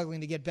that's struggling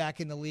to get back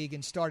in the league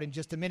and start in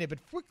just a minute. But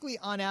quickly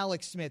on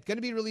Alex Smith, going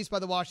to be released by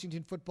the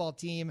Washington football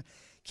team.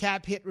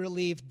 Cap hit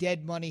relief,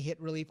 dead money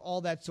hit relief, all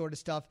that sort of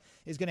stuff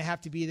is going to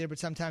have to be there. But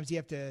sometimes you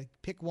have to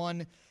pick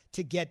one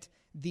to get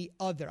the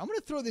other. I'm going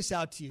to throw this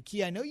out to you.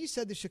 Key, I know you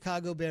said the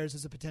Chicago Bears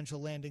is a potential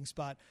landing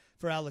spot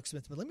for Alex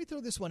Smith, but let me throw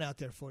this one out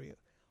there for you.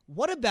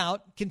 What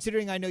about,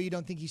 considering I know you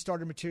don't think he's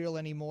starter material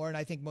anymore, and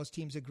I think most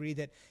teams agree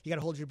that you got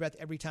to hold your breath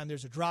every time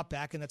there's a drop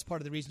back, and that's part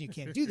of the reason you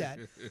can't do that.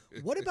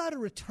 What about a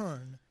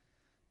return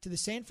to the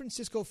San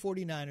Francisco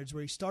 49ers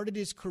where he started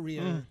his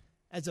career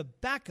as a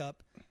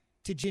backup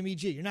to Jimmy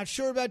G? You're not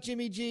sure about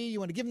Jimmy G. You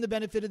want to give him the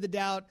benefit of the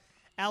doubt.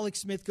 Alex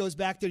Smith goes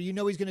back there. You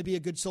know he's going to be a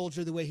good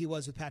soldier the way he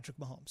was with Patrick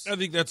Mahomes. I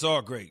think that's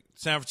all great.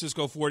 San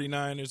Francisco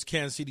 49ers,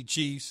 Kansas City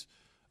Chiefs,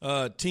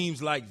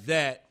 teams like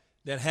that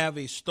have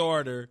a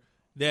starter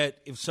that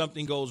if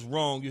something goes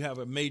wrong, you have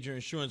a major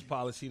insurance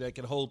policy that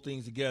can hold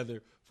things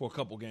together for a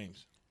couple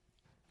games.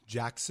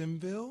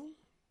 Jacksonville,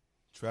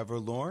 Trevor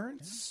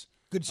Lawrence.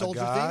 Good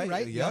soldier thing,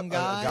 right? Young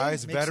guy.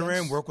 Guy's a veteran.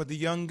 Sense. Work with the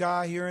young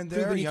guy here and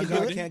there. Young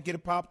guy can't get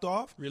it popped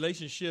off.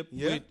 Relationship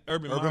with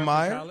Urban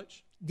Meyer from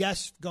college.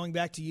 Yes, going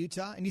back to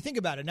Utah. And you think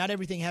about it, not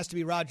everything has to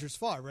be Rodgers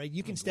Farr, right?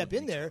 You can step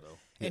in there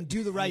and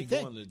do the right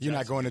thing. You're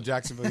not going to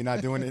Jacksonville. You're not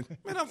doing it.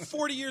 Man, I'm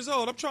 40 years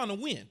old. I'm trying to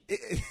win.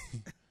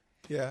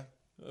 Yeah.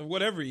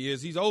 Whatever he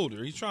is, he's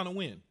older. He's trying to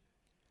win.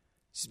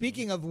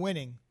 Speaking of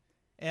winning,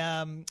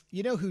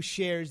 you know who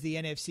shares the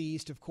NFC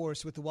East, of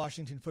course, with the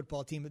Washington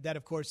football team? That,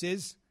 of course,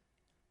 is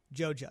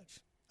Joe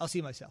Judge. I'll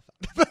see myself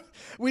out.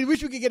 We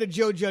wish we could get a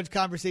Joe Judge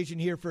conversation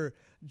here for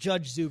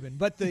Judge Zubin.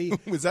 But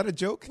was that a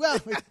joke? Well,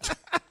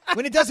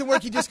 when it doesn't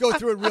work, you just go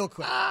through it real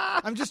quick.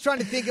 I'm just trying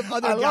to think of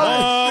other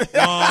guys.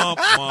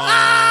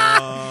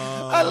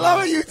 I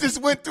love it. You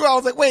just went through. I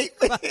was like, wait.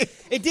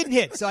 It didn't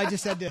hit, so I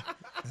just had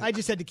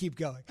to keep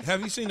going.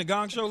 Have you seen the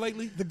Gong Show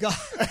lately? The Gong.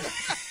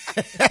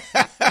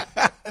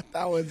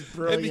 That was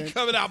brilliant. They be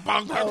coming out.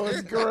 Bong, that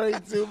was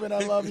great, Zubin. I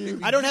love you.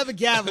 I don't have a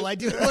gavel. I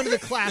do one of the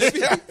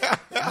classes.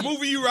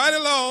 Moving you right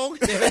along.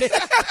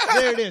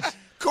 There it is.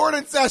 Court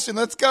in session.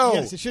 Let's go.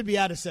 Yes, it should be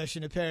out of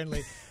session,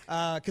 apparently,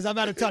 because I'm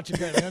out of touch,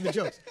 apparently, on the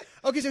jokes.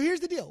 Okay, so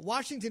here's the deal.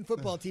 Washington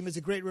football team has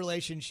a great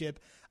relationship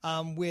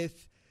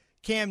with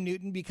Cam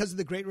Newton because of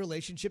the great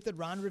relationship that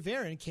Ron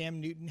Rivera and Cam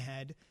Newton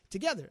had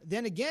together.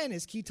 Then again,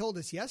 as Key told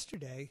us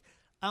yesterday,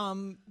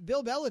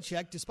 Bill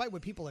Belichick, despite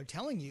what people are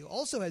telling you,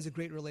 also has a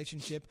great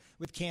relationship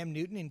with Cam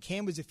Newton, and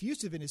Cam was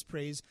effusive in his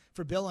praise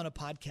for Bill on a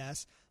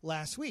podcast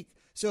last week.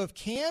 So if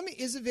Cam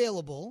is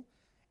available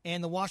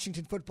and the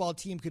Washington football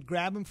team could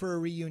grab him for a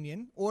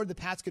reunion, or the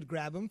Pats could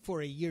grab him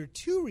for a year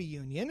 2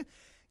 reunion,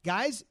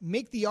 guys,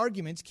 make the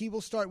arguments. Key,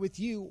 we'll start with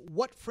you.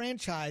 What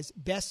franchise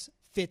best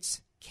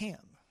fits Cam?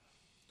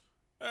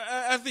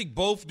 I think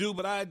both do,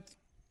 but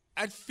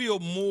I'd feel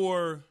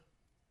more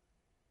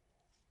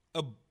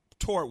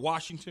toward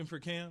Washington for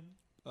Cam.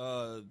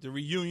 The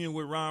reunion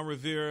with Ron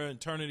Rivera and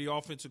turning the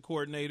offensive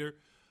coordinator.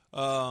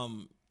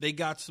 They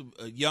got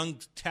a young,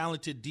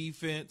 talented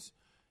defense.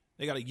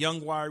 They got a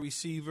young wide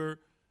receiver.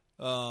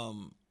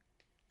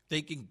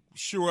 They can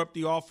shore up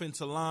the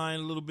offensive line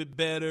a little bit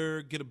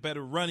better, get a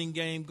better running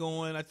game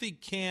going. I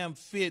think Cam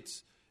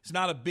fits. It's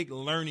not a big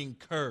learning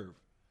curve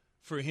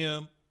for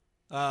him.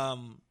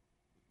 And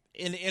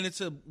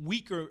it's a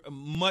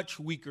much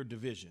weaker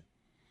division.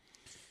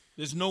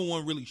 There's no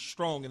one really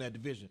strong in that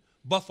division.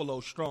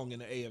 Buffalo's strong in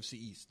the AFC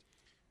East.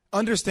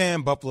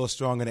 Understand Buffalo's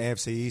strong in the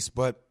AFC East,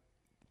 but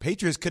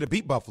Patriots could have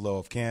beat Buffalo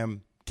if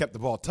Cam kept the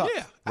ball tough.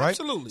 Yeah, right?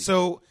 Absolutely.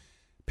 So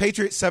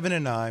Patriots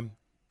 7-9,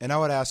 and I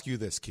would ask you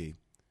this, Key.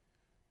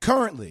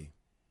 Currently,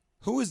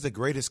 who is the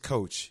greatest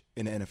coach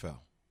in the NFL?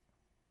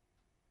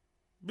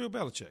 Bill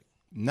Belichick.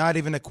 Not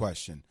even a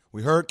question.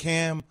 We heard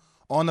Cam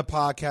on the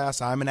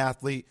podcast, I'm an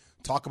Athlete,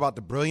 talk about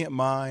the brilliant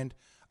mind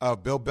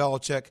of Bill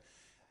Belichick.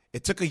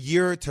 It took a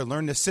year to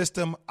learn the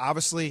system.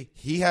 Obviously,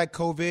 he had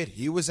COVID.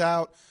 He was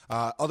out.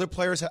 Other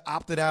players had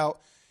opted out.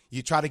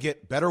 You try to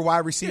get better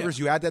wide receivers.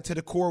 Yeah. You add that to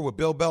the core with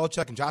Bill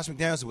Belichick and Josh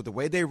McDaniels with the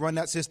way they run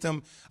that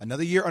system.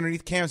 Another year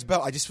underneath Cam's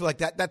belt. I just feel like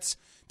that's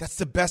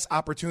the best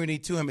opportunity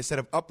to him instead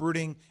of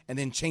uprooting and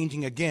then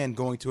changing again,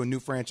 going to a new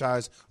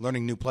franchise,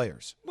 learning new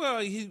players.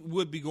 Well, he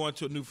would be going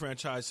to a new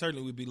franchise.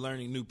 Certainly would be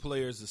learning new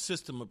players. The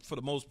system, for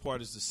the most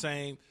part, is the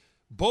same.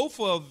 Both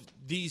of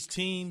these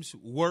teams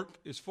work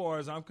as far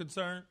as I'm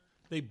concerned.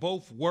 They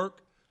both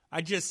work.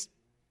 I just,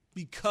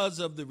 because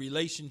of the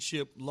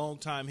relationship,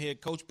 longtime head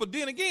coach. But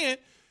then again,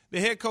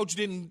 the head coach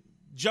didn't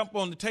jump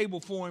on the table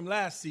for him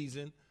last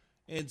season.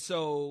 And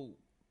so,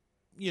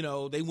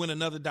 they went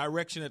another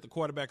direction at the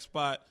quarterback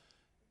spot.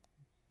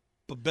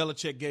 But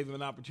Belichick gave him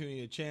an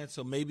opportunity, a chance.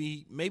 So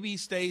maybe he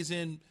stays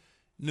in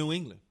New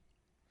England.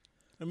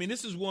 I mean,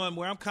 this is one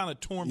where I'm kind of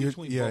torn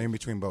between both. Yeah, in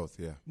between both,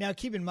 yeah. Now,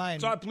 keep in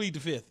mind. So I plead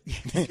the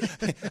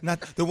fifth. Not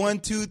the 1,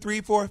 2,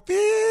 3, 4, 5th.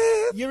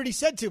 You already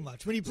said too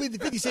much. When you plead the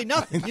fifth, you say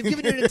nothing. You've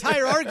given an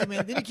entire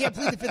argument. Then you can't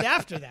plead the fifth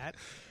after that.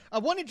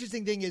 One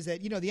interesting thing is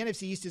that, the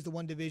NFC East is the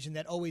one division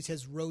that always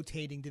has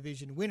rotating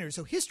division winners.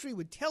 So history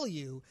would tell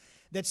you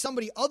that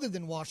somebody other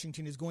than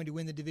Washington is going to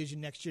win the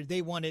division next year.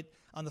 They won it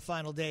on the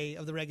final day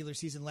of the regular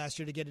season last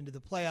year to get into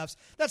the playoffs.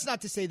 That's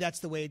not to say that's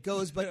the way it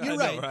goes, but you're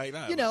right.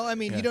 You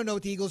don't know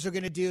what the Eagles are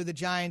going to do. The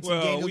Giants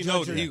and Daniel we Jones know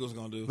what the Eagles are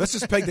going to do. Let's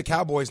just peg the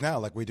Cowboys now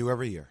like we do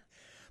every year.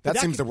 That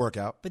seems to work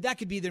out. But that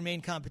could be their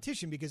main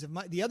competition because if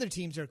the other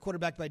teams are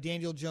quarterbacked by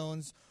Daniel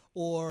Jones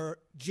or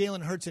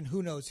Jalen Hurts and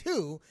who knows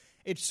who,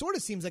 it sort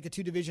of seems like a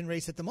two-division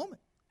race at the moment.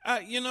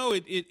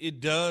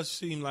 It does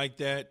seem like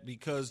that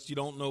because you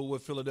don't know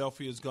what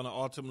Philadelphia is going to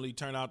ultimately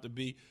turn out to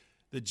be.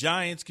 The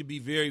Giants could be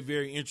very,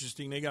 very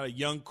interesting. They got a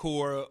young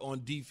core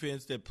on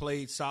defense that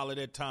played solid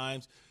at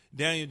times.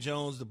 Daniel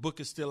Jones, the book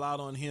is still out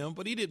on him,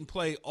 but he didn't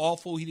play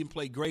awful. He didn't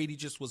play great. He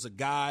just was a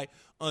guy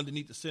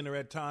underneath the center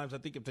at times. I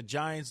think if the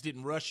Giants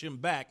didn't rush him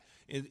back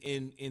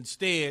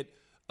instead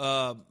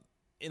and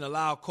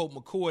allow Colt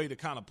McCoy to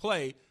kind of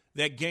play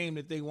that game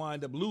that they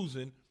wind up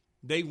losing,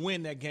 they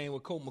win that game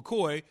with Colt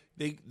McCoy,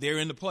 they're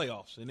in the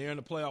playoffs, and they're in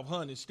the playoff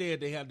hunt. Instead,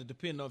 they had to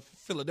depend on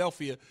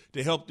Philadelphia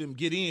to help them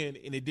get in,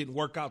 and it didn't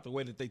work out the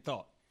way that they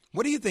thought.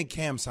 What do you think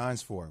Cam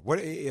signs for? What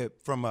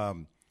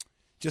from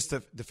just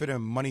to fit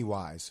him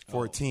money-wise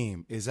for a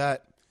team? Is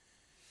that,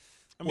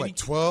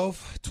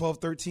 12,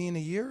 13 a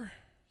year?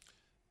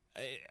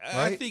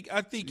 I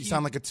think you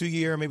sound like a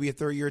 2-year, maybe a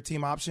 3rd-year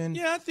team option.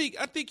 Yeah, I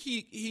think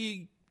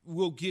he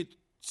will get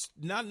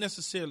not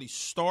necessarily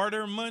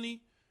starter money,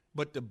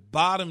 but the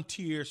bottom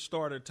tier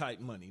starter type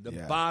money, the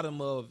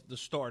bottom of the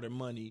starter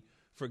money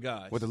for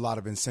guys with a lot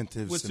of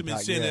incentives. With some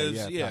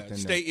incentives,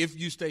 if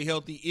you stay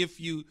healthy,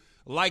 if you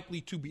likely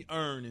to be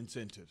earned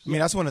incentives. I mean,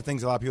 that's one of the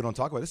things a lot of people don't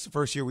talk about. This is the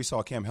first year we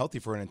saw Cam healthy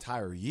for an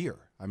entire year.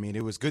 I mean,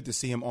 it was good to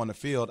see him on the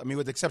field. I mean,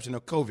 with the exception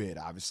of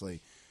COVID, obviously,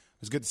 it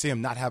was good to see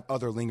him not have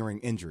other lingering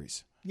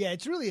injuries. Yeah,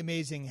 it's really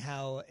amazing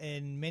how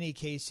in many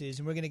cases,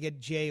 and we're going to get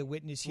Jay a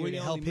witness here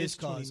to help his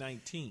cause.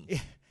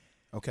 2019.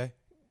 Okay.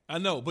 I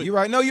know, but you're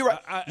right. No, you're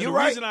right. The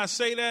reason I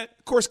say that,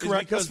 of course,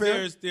 correct. Because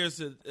That's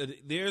fair.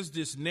 There's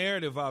this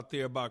narrative out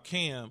there about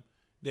Cam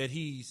that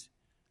he's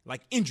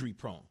like injury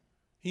prone.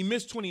 He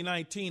missed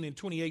 2019 and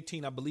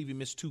 2018. I believe he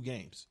missed 2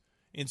 games,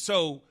 and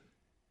so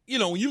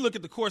when you look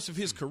at the course of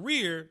his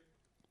career,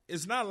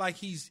 it's not like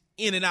he's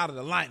in and out of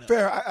the lineup.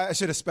 Fair. I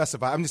should have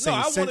specified. I'm just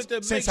saying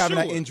since having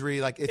that injury,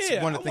 like it's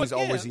one of the things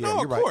always. Yeah,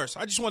 you're right. Of course.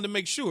 I just wanted to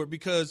make sure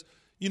because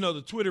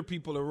the Twitter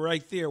people are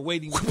right there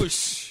waiting to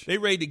push. They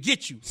ready to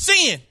get you.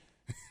 Sin.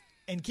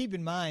 And keep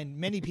in mind,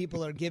 many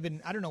people are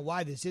given, I don't know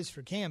why this is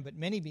for Cam, but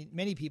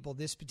many people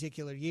this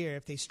particular year,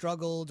 if they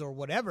struggled or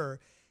whatever,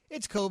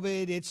 it's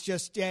COVID. It's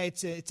just,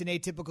 it's an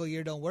atypical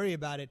year. Don't worry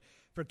about it.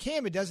 For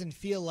Cam, it doesn't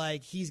feel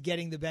like he's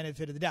getting the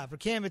benefit of the doubt. For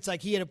Cam, it's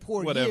like he had a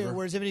poor year,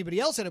 whereas if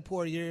anybody else had a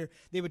poor year,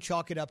 they would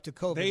chalk it up to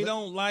COVID. They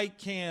don't like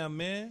Cam,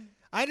 man.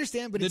 I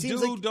understand, but it seems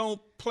the like dude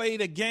don't play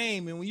the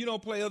game, and when you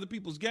don't play other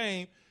people's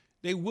game,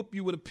 they whoop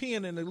you with a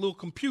pen and a little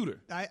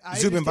computer.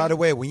 Zubin, by the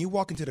way, when you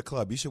walk into the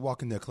club, you should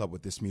walk into the club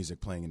with this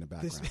music playing in the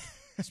background.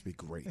 This would be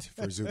great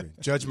for Zubin.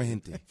 Judge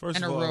Mahinti. First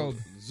of all,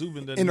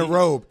 Zubin doesn't in a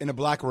robe, in a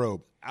black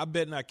robe. I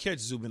bet not catch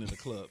Zubin in the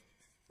club.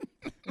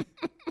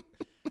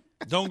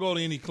 Don't go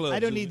to any club. I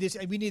don't need this.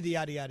 We need the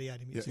yada, yada,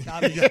 yada music. Yeah.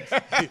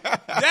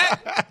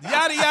 That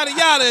yada, yada,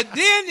 yada.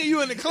 Then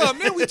you in the club.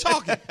 Then we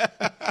talking.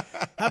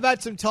 How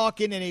about some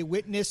talking and a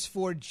witness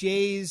for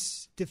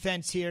Jay's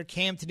defense here,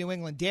 Cam to New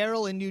England.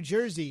 Daryl in New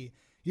Jersey.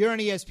 You're on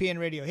ESPN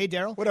Radio. Hey,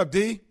 Daryl. What up,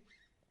 D?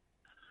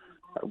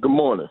 Good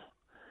morning.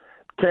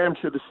 Cam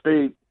should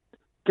stay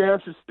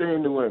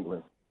in New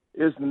England.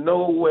 There's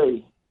no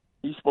way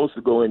he's supposed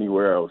to go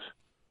anywhere else.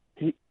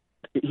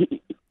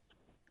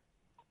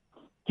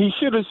 He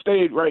should have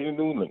stayed right in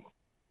New England.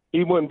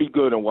 He wouldn't be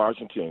good in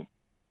Washington.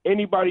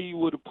 Anybody you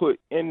would have put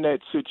in that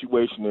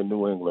situation in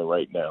New England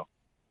right now,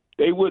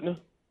 they wouldn't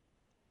have.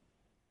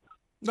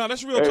 No,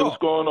 that's real talk. What's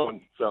going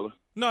on, fella?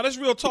 No, that's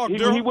real talk,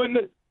 Daryl. He wouldn't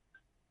have.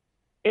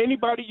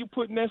 Anybody you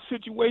put in that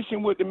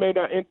situation with them,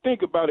 and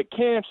think about it,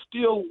 Cam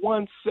still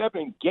won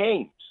 7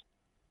 games.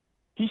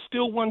 He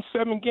still won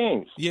 7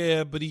 games.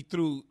 Yeah, but he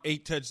threw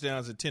 8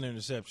 touchdowns and 10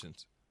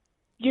 interceptions.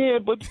 Yeah,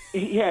 but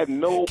he had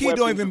no Key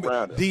don't even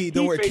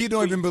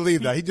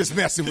believe that. He just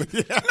messing with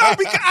you. No,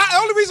 because the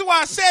only reason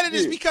why I said it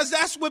is because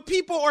that's what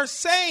people are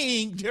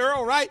saying,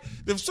 Daryl, right?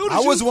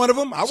 I was one of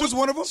them.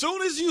 As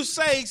soon as you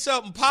say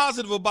something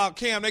positive about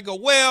Cam, they go,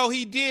 well,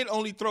 he did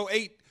only throw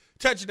 8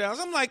 touchdowns.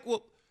 I'm like,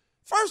 well,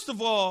 first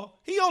of all,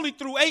 he only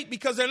threw 8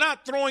 because they're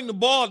not throwing the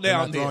ball down there.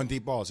 They're not throwing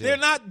deep balls. Yeah.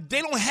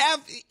 They don't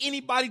have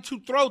anybody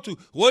to throw to.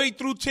 Well, he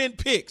threw 10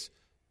 picks.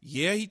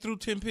 Yeah, he threw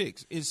 10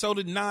 picks, and so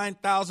did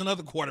 9,000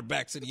 other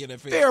quarterbacks in the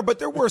NFL. Fair, but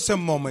there were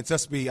some moments,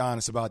 let's be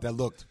honest about that,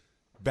 looked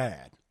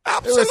bad.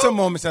 Absolutely. There were some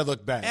moments that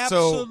looked bad.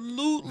 Absolutely.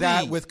 So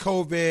that with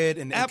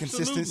COVID and the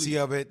inconsistency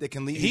of it, they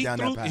can lead you down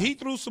that path. He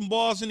threw some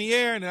balls in the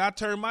air, and then I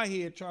turned my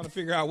head trying to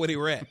figure out where they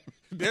were at.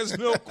 There's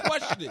no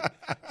question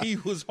he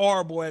was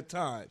horrible at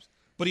times,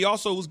 but he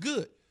also was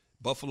good.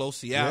 Buffalo,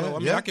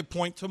 Seattle. I could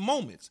point to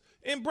moments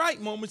and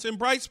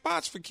bright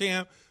spots for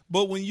Cam.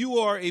 But when you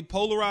are a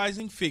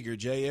polarizing figure,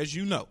 Jay, as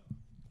you know,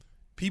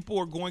 People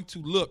are going to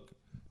look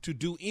to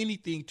do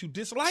anything to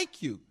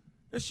dislike you.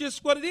 That's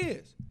just what it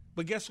is.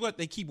 But guess what?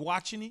 They keep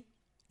watching him,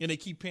 and they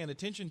keep paying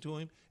attention to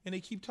him, and they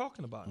keep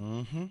talking about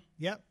him. Mm-hmm.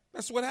 Yep.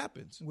 That's what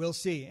happens. We'll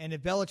see. And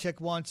if Belichick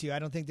wants you, I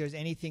don't think there's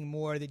anything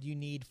more that you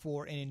need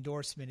for an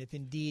endorsement if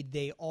indeed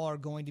they are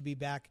going to be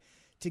back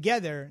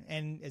together.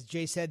 And as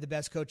Jay said, the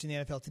best coach in the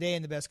NFL today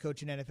and the best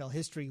coach in NFL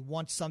history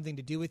wants something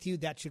to do with you.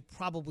 That should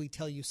probably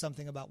tell you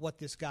something about what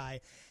this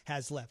guy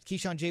has left.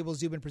 Keyshawn, J. Will,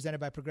 Zubin, presented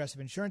by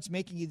Progressive Insurance,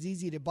 making it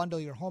easy to bundle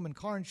your home and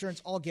car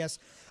insurance. All guests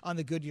on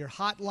the Goodyear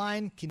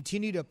hotline.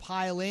 Continue to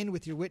pile in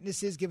with your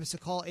witnesses. Give us a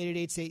call,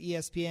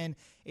 888-SAY-ESPN,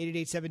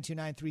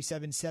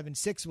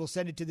 888-729-3776. We'll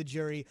send it to the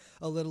jury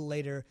a little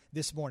later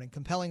this morning.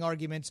 Compelling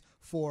arguments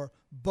for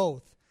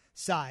both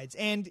sides.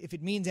 And if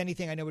it means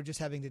anything, I know we're just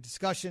having the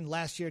discussion.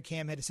 Last year,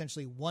 Cam had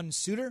essentially one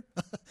suitor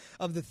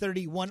of the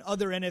 31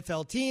 other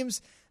NFL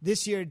teams.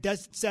 This year, it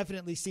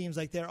definitely seems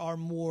like there are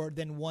more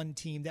than one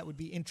team that would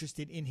be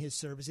interested in his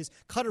services.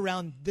 Cut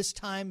around this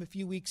time a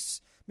few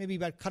weeks, maybe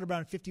about cut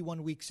around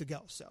 51 weeks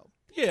ago. So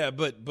yeah,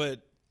 but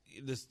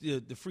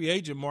the free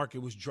agent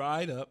market was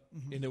dried up,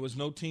 and there was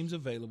no teams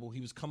available.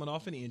 He was coming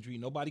off an injury.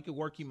 Nobody could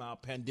work him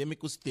out.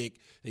 Pandemic was thick.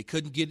 They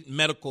couldn't get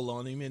medical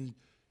on him, and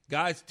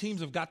guys,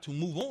 teams have got to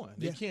move on.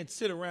 They can't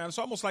sit around. It's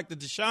almost like the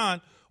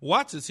Deshaun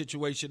Watson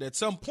situation. At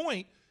some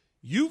point,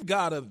 you've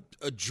got to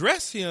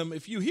address him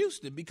if you're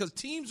Houston, because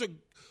teams are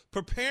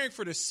preparing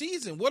for the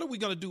season. What are we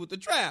going to do with the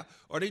draft?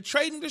 Are they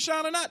trading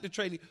Deshaun or not? They're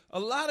trading. A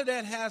lot of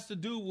that has to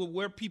do with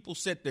where people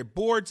set their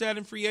boards at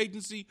in free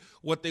agency,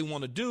 what they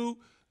want to do.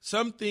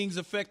 Some things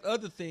affect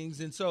other things,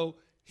 and so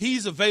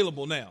he's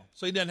available now,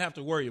 so he doesn't have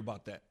to worry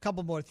about that.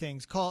 Couple more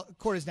things.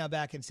 Court is now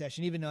back in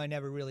session, even though I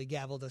never really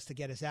gavelled us to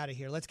get us out of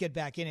here. Let's get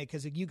back in it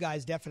because you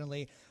guys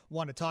definitely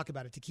want to talk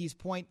about it. To Key's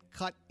point,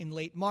 cut in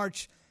late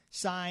March,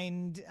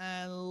 signed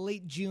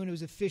late June. It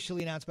was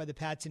officially announced by the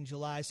Pats in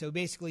July. So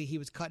basically he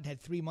was cut and had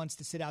 3 months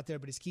to sit out there.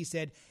 But as Key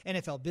said,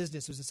 NFL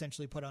business was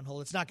essentially put on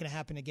hold. It's not going to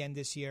happen again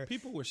this year.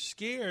 People were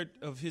scared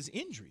of his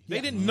injury.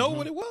 They didn't know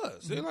what it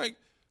was. They're like,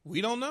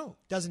 we don't know.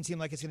 Doesn't seem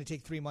like it's going to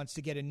take 3 months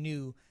to get a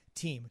new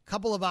team.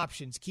 Couple of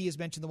options. Key has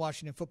mentioned the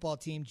Washington football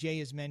team. Jay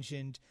has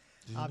mentioned,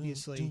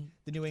 obviously,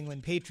 the New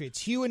England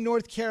Patriots. Hugh in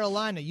North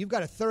Carolina, you've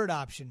got a third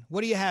option. What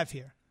do you have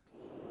here?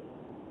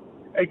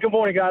 Hey, good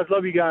morning, guys.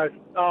 Love you guys.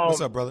 What's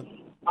up, brother?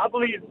 I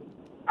believe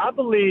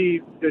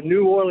the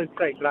New Orleans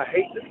Saints, and I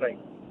hate the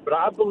Saints, but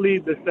I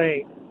believe the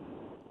Saints,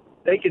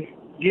 they can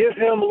give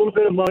him a little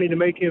bit of money to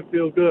make him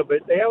feel good,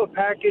 but they have a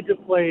package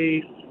of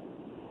plays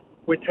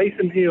with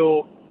Taysom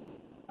Hill.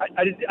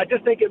 I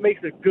just think it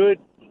makes a good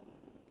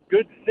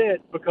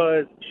sense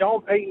because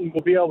Sean Payton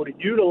will be able to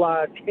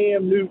utilize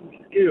Cam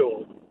Newton's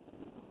skills,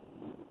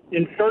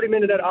 insert him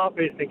into that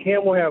offense, and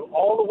Cam will have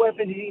all the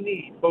weapons he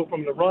needs, both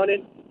from the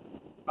running.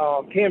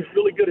 Cam's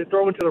really good at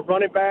throwing to the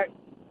running back,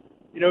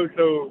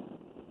 so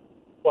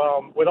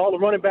with all the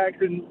running backs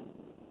in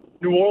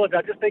New Orleans,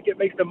 I just think it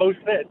makes the most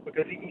sense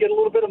because he can get a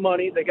little bit of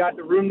money. They got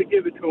the room to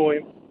give it to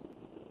him,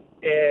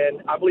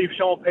 and I believe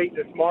Sean Payton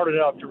is smart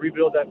enough to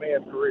rebuild that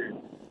man's career.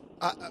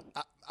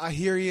 I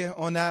hear you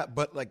on that,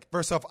 but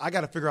first off, I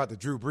got to figure out the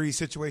Drew Brees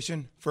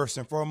situation first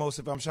and foremost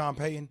if I'm Sean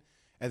Payton.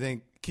 And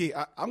then, Key,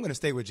 I'm going to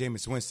stay with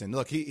Jameis Winston.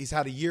 Look, he's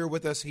had a year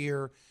with us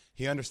here.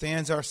 He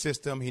understands our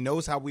system. He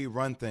knows how we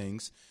run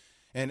things.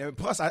 And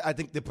plus, I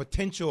think the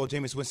potential of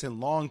Jameis Winston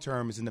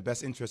long-term is in the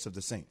best interest of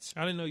the Saints.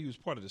 I didn't know you was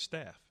part of the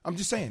staff. I'm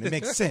just saying. It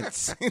makes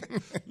sense.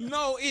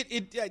 No,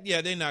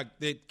 they're not.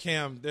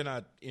 They're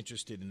not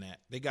interested in that.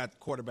 They got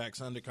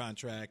quarterbacks under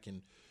contract,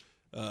 and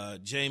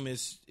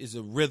Jameis is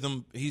a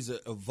rhythm. He's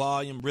a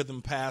volume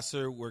rhythm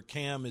passer, where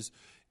Cam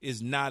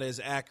is not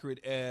as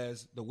accurate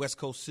as the West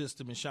Coast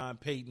system and Sean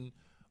Payton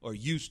are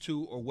used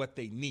to or what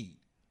they need.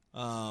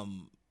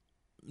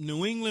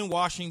 New England,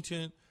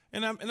 Washington,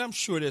 and I'm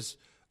sure there's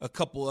a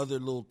couple other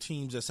little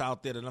teams that's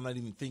out there that I'm not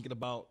even thinking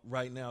about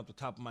right now at the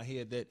top of my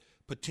head that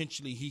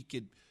potentially he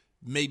could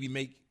maybe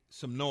make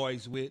some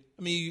noise with.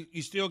 I mean,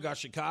 you still got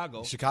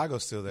Chicago.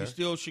 Chicago's still there. You're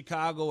still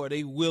Chicago. Are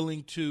they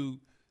willing to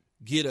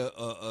get an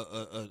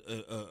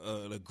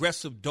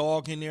aggressive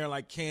dog in there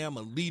like Cam,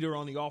 a leader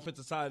on the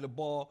offensive side of the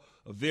ball,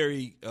 a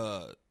very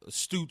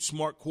astute,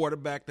 smart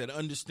quarterback that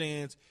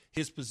understands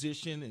his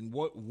position and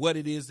what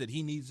it is that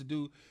he needs to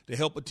do to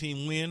help a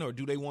team win, or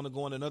do they want to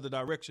go in another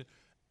direction?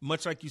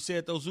 Much like you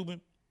said, though,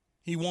 Zubin,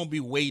 he won't be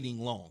waiting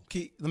long.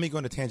 Key, let me go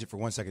on a tangent for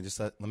 1 second. Just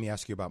let me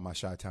ask you about my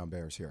Chi-Town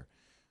Bears here.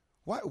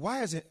 Why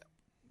hasn't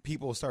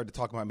people started to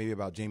talk about maybe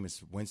about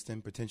Jameis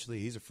Winston potentially?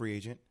 He's a free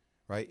agent,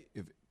 right?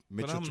 If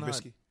Mitchell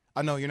Trubisky.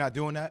 I know you're not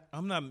doing that.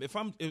 I'm not. If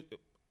I'm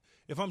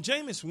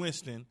Jameis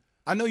Winston,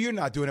 I know you're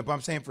not doing it, but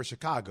I'm saying for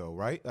Chicago,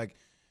 right?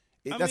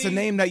 That's a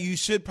name that you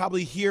should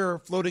probably hear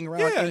floating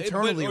around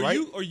internally, right?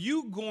 Are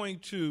you going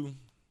to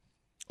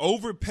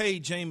overpay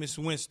Jameis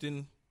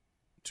Winston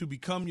to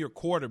become your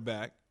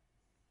quarterback,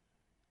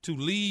 to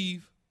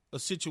leave a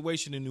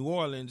situation in New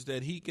Orleans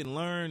that he can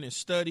learn and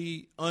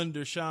study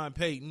under Sean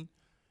Payton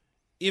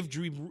if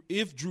Drew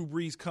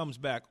Brees comes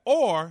back,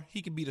 or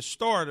he could be the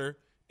starter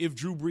if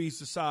Drew Brees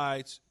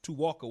decides to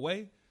walk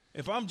away?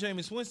 If I'm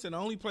Jameis Winston, the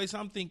only place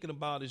I'm thinking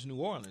about is New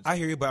Orleans. I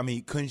hear you, but I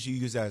mean, couldn't you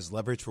use that as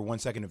leverage for 1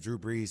 second if Drew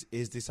Brees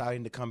is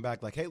deciding to come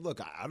back? Like, hey,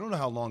 look, I don't know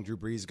how long Drew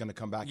Brees is going to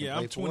come back and play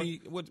I'm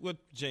 20. for. What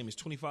Jameis?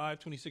 25,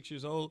 26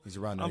 years old. He's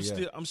around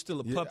there. I'm still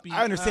a puppy.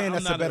 I understand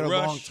that's a better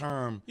long long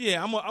term.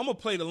 Yeah, I'm gonna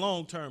play the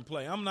long term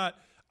play.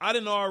 I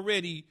didn't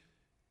already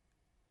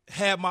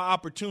have my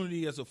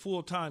opportunity as a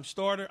full time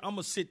starter. I'm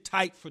gonna sit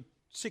tight for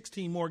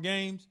 16 more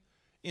games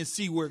and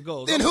see where it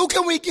goes. Then who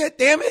can we get?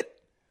 Damn it!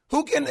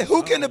 Who can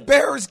the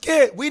Bears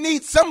get? We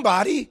need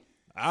somebody.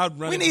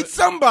 We need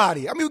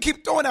somebody. I mean, we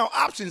keep throwing out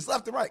options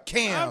left and right.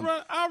 Cam,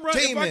 I'll run.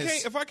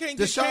 Jameis, if I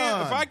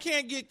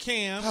can't get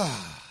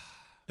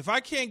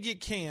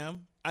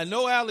Cam, I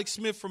know Alex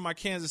Smith from my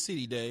Kansas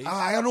City days.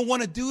 I don't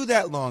want to do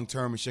that long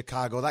term in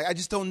Chicago. Like, I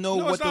just don't know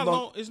what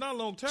it's not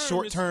long term.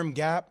 Short term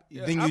gap.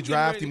 Yeah, then you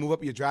draft, you move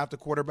up, you draft a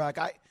quarterback.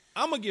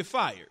 I'm gonna get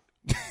fired.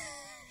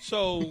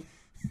 So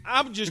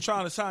I'm just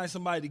trying to sign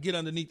somebody to get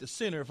underneath the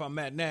center if I'm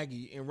Matt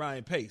Nagy and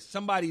Ryan Pace.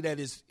 Somebody that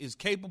is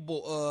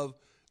capable of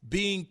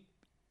being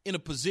in a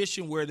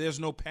position where there's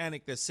no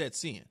panic that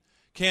sets in.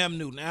 Cam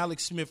Newton,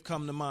 Alex Smith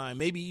come to mind.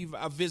 Maybe even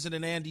I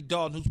visited Andy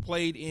Dalton, who's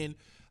played in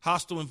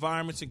hostile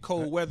environments and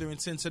cold weather in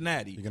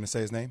Cincinnati. You're going to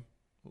say his name?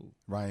 Who?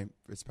 Ryan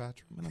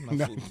Fitzpatrick? Man, I'm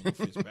not fooling with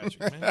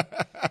Fitzpatrick, man.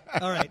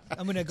 All right,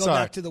 I'm going to go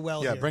back to the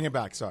well here. Yeah, bring it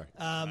back. Sorry.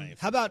 How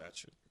about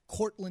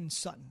Cortland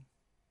Sutton?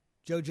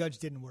 Joe Judge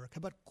didn't work. How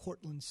about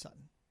Cortland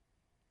Sutton?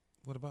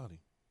 What about him?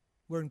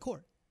 We're in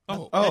court.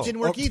 Oh, that didn't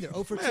work either.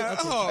 Oh, for two.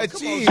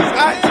 Jeez.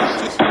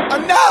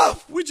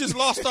 Enough. We just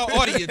lost our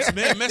audience,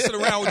 man, messing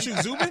around with you,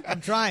 Zubin.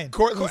 I'm trying.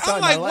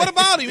 I'm like, what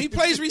about him? He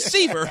plays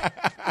receiver.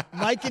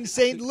 Mike in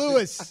St.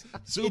 Louis.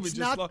 Zubin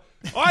just lost.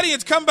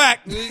 Audience, come back.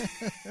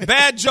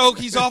 Bad joke.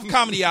 He's off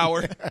Comedy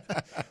Hour.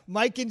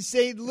 Mike in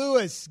St.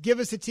 Louis. Give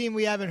us a team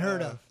we haven't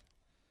heard of.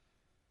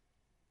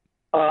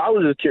 I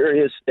was just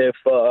curious if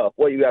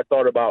what you guys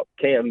thought about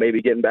Cam maybe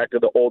getting back to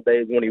the old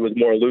days when he was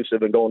more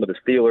elusive and going to the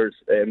Steelers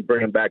and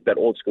bringing back that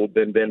old school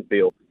Ben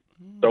feel.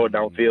 Throw it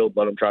downfield,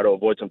 let him try to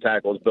avoid some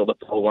tackles, build up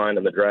the whole line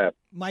in the draft.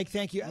 Mike,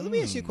 thank you. Let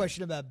me ask you a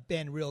question about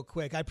Ben real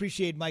quick. I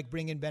appreciate Mike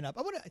bringing Ben up.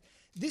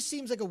 This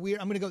seems like a weird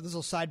 – I'm going to go with this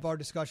little sidebar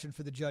discussion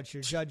for the judge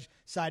here. Judge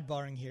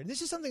sidebarring here.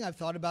 This is something I've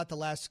thought about the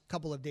last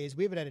couple of days.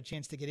 We haven't had a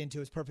chance to get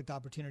into. It's a perfect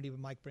opportunity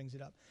when Mike brings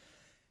it up.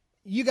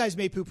 You guys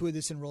may poo-poo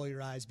this and roll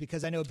your eyes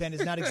because I know Ben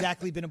has not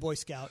exactly been a Boy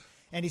Scout,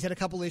 and he's had a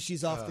couple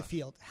issues off the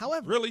field.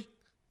 However, really?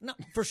 No,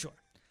 for sure.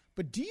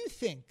 But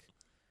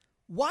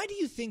why do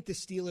you think the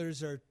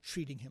Steelers are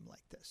treating him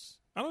like this?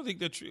 I don't think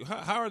they're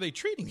how are they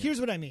treating him? Here's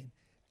what I mean.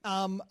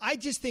 I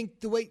just think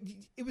the way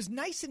it was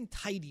nice and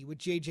tidy with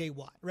J.J.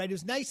 Watt, right? It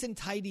was nice and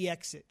tidy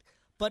exit.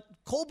 But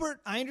Colbert,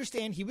 I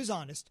understand he was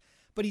honest,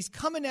 but he's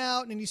coming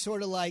out and he's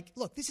sort of like,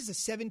 look, this is a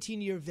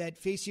 17-year vet,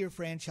 face of your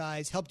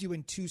franchise, helped you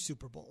win 2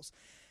 Super Bowls.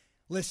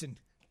 Listen,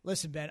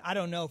 Ben, I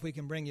don't know if we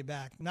can bring you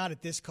back. Not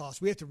at this cost.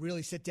 We have to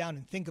really sit down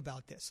and think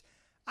about this.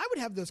 I would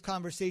have those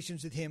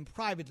conversations with him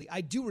privately.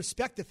 I do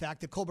respect the fact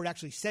that Colbert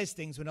actually says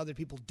things when other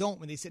people don't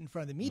when they sit in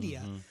front of the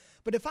media. Mm-hmm.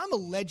 But if I'm a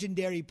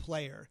legendary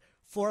player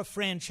for a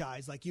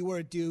franchise, like you were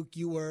at Duke,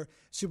 you were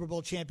Super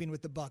Bowl champion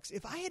with the Bucs,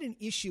 if I had an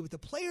issue with a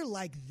player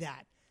like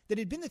that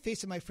had been the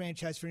face of my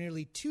franchise for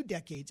nearly 2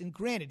 decades, and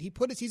granted,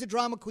 he's a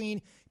drama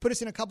queen, put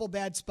us in a couple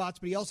bad spots,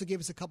 but he also gave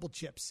us a couple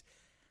chips.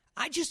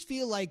 I just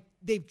feel like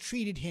they've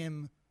treated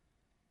him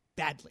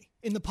badly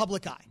in the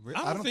public eye.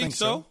 I don't think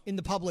so. In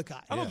the public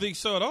eye. I don't think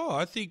so at all.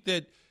 I think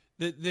that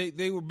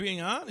they were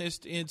being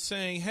honest in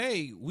saying,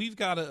 hey, we've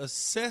got to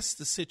assess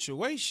the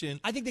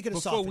situation. I think they could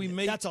have softened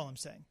it. That's all I'm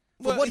saying.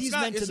 Well, what he's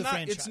meant to the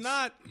franchise.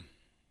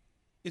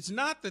 It's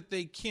not that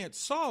they can't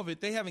solve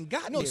it. They haven't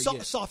gotten there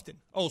yet. Soften.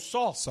 Oh,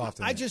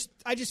 soften. I just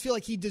feel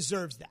like he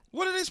deserves that.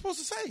 What are they supposed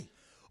to say?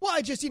 Well,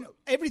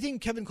 everything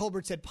Kevin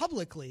Colbert said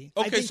publicly.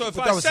 Okay, so if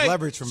that was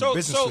leverage from a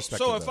business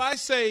perspective. So if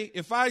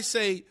I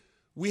say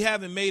we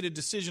haven't made a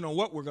decision on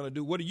what we're going to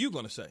do, what are you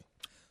going to say?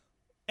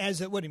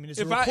 What do you mean?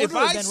 If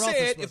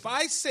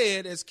I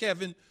said, as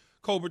Kevin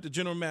Colbert, the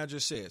general manager,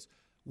 says,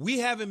 we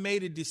haven't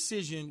made a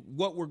decision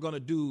what we're going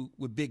to do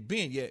with Big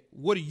Ben yet,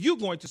 what are you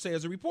going to say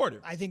as a reporter?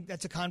 I think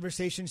that's a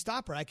conversation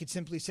stopper. I could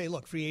simply say,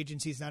 look, free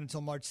agency is not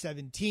until March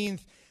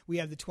 17th. We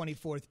have the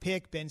 24th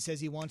pick. Ben says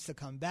he wants to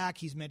come back.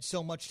 He's meant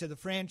so much to the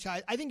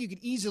franchise. I think you could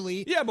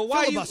easily but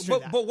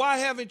why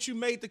haven't you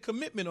made the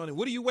commitment on it?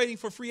 What are you waiting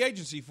for free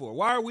agency for?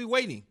 Why are we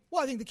waiting?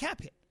 Well, I think the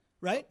cap hit,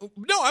 right?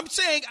 No, I'm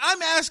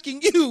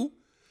asking you.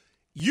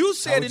 You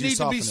said it needs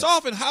to be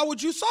softened. How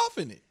would you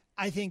soften it?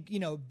 I think,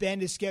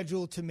 Ben is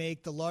scheduled to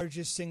make the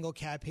largest single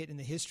cap hit in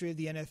the history of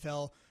the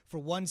NFL for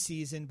one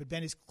season, but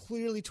Ben is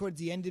clearly towards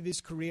the end of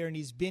his career and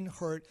he's been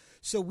hurt.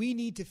 So we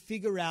need to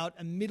figure out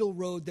a middle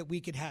road that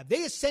we could have. They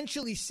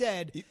essentially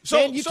said, you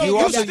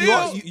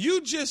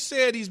just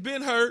said he's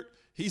been hurt.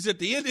 He's at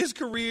the end of his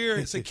career.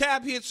 It's a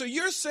cap hit. So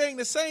you're saying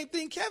the same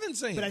thing Kevin's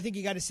saying. But I think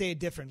you got to say it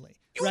differently.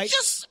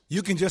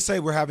 You can just say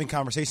we're having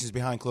conversations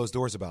behind closed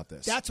doors about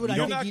this. That's what I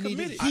think you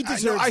need. He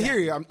deserves that. I hear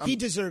you. He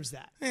deserves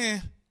that.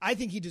 I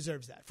think he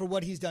deserves that for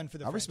what he's done for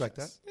the franchise. I respect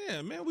that.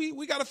 Yeah, man,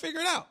 we got to figure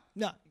it out.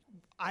 No,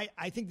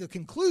 I think the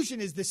conclusion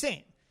is the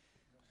same.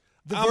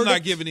 I'm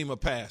not giving him a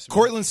pass. Man.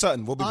 Cortland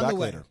Sutton. We'll be on back the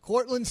way. later.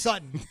 Cortland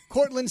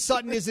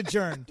Sutton is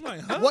adjourned.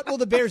 What will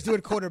the Bears do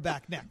at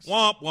quarterback next?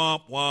 Womp,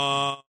 womp,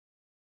 womp.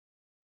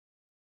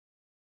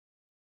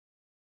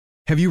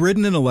 Have you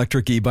ridden an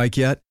electric e-bike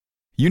yet?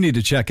 You need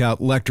to check out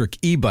Electric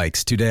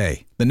E-Bikes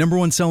today, the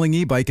 #1 selling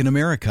e-bike in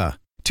America.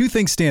 Two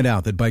things stand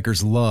out that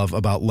bikers love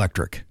about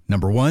Electric.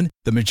 Number one,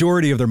 the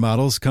majority of their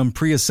models come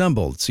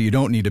pre-assembled, so you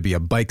don't need to be a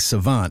bike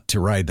savant to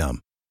ride them.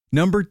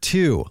 Number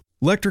two,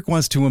 Electric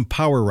wants to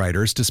empower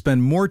riders to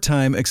spend more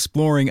time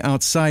exploring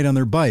outside on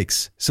their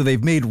bikes, so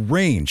they've made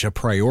range a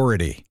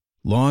priority.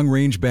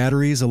 Long-range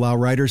batteries allow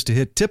riders to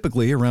hit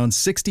typically around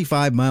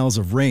 65 miles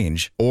of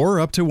range or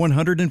up to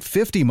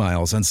 150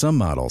 miles on some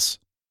models.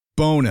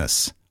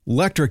 Bonus,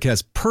 Electric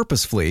has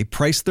purposefully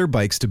priced their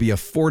bikes to be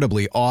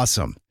affordably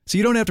awesome, so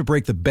you don't have to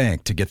break the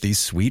bank to get these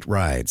sweet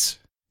rides.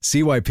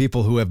 See why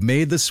people who have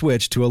made the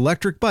switch to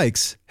electric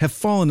bikes have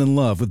fallen in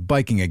love with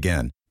biking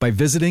again by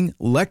visiting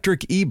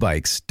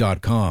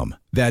lectricebikes.com.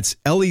 That's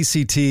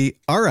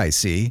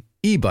LECTRIC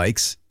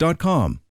ebikes.com.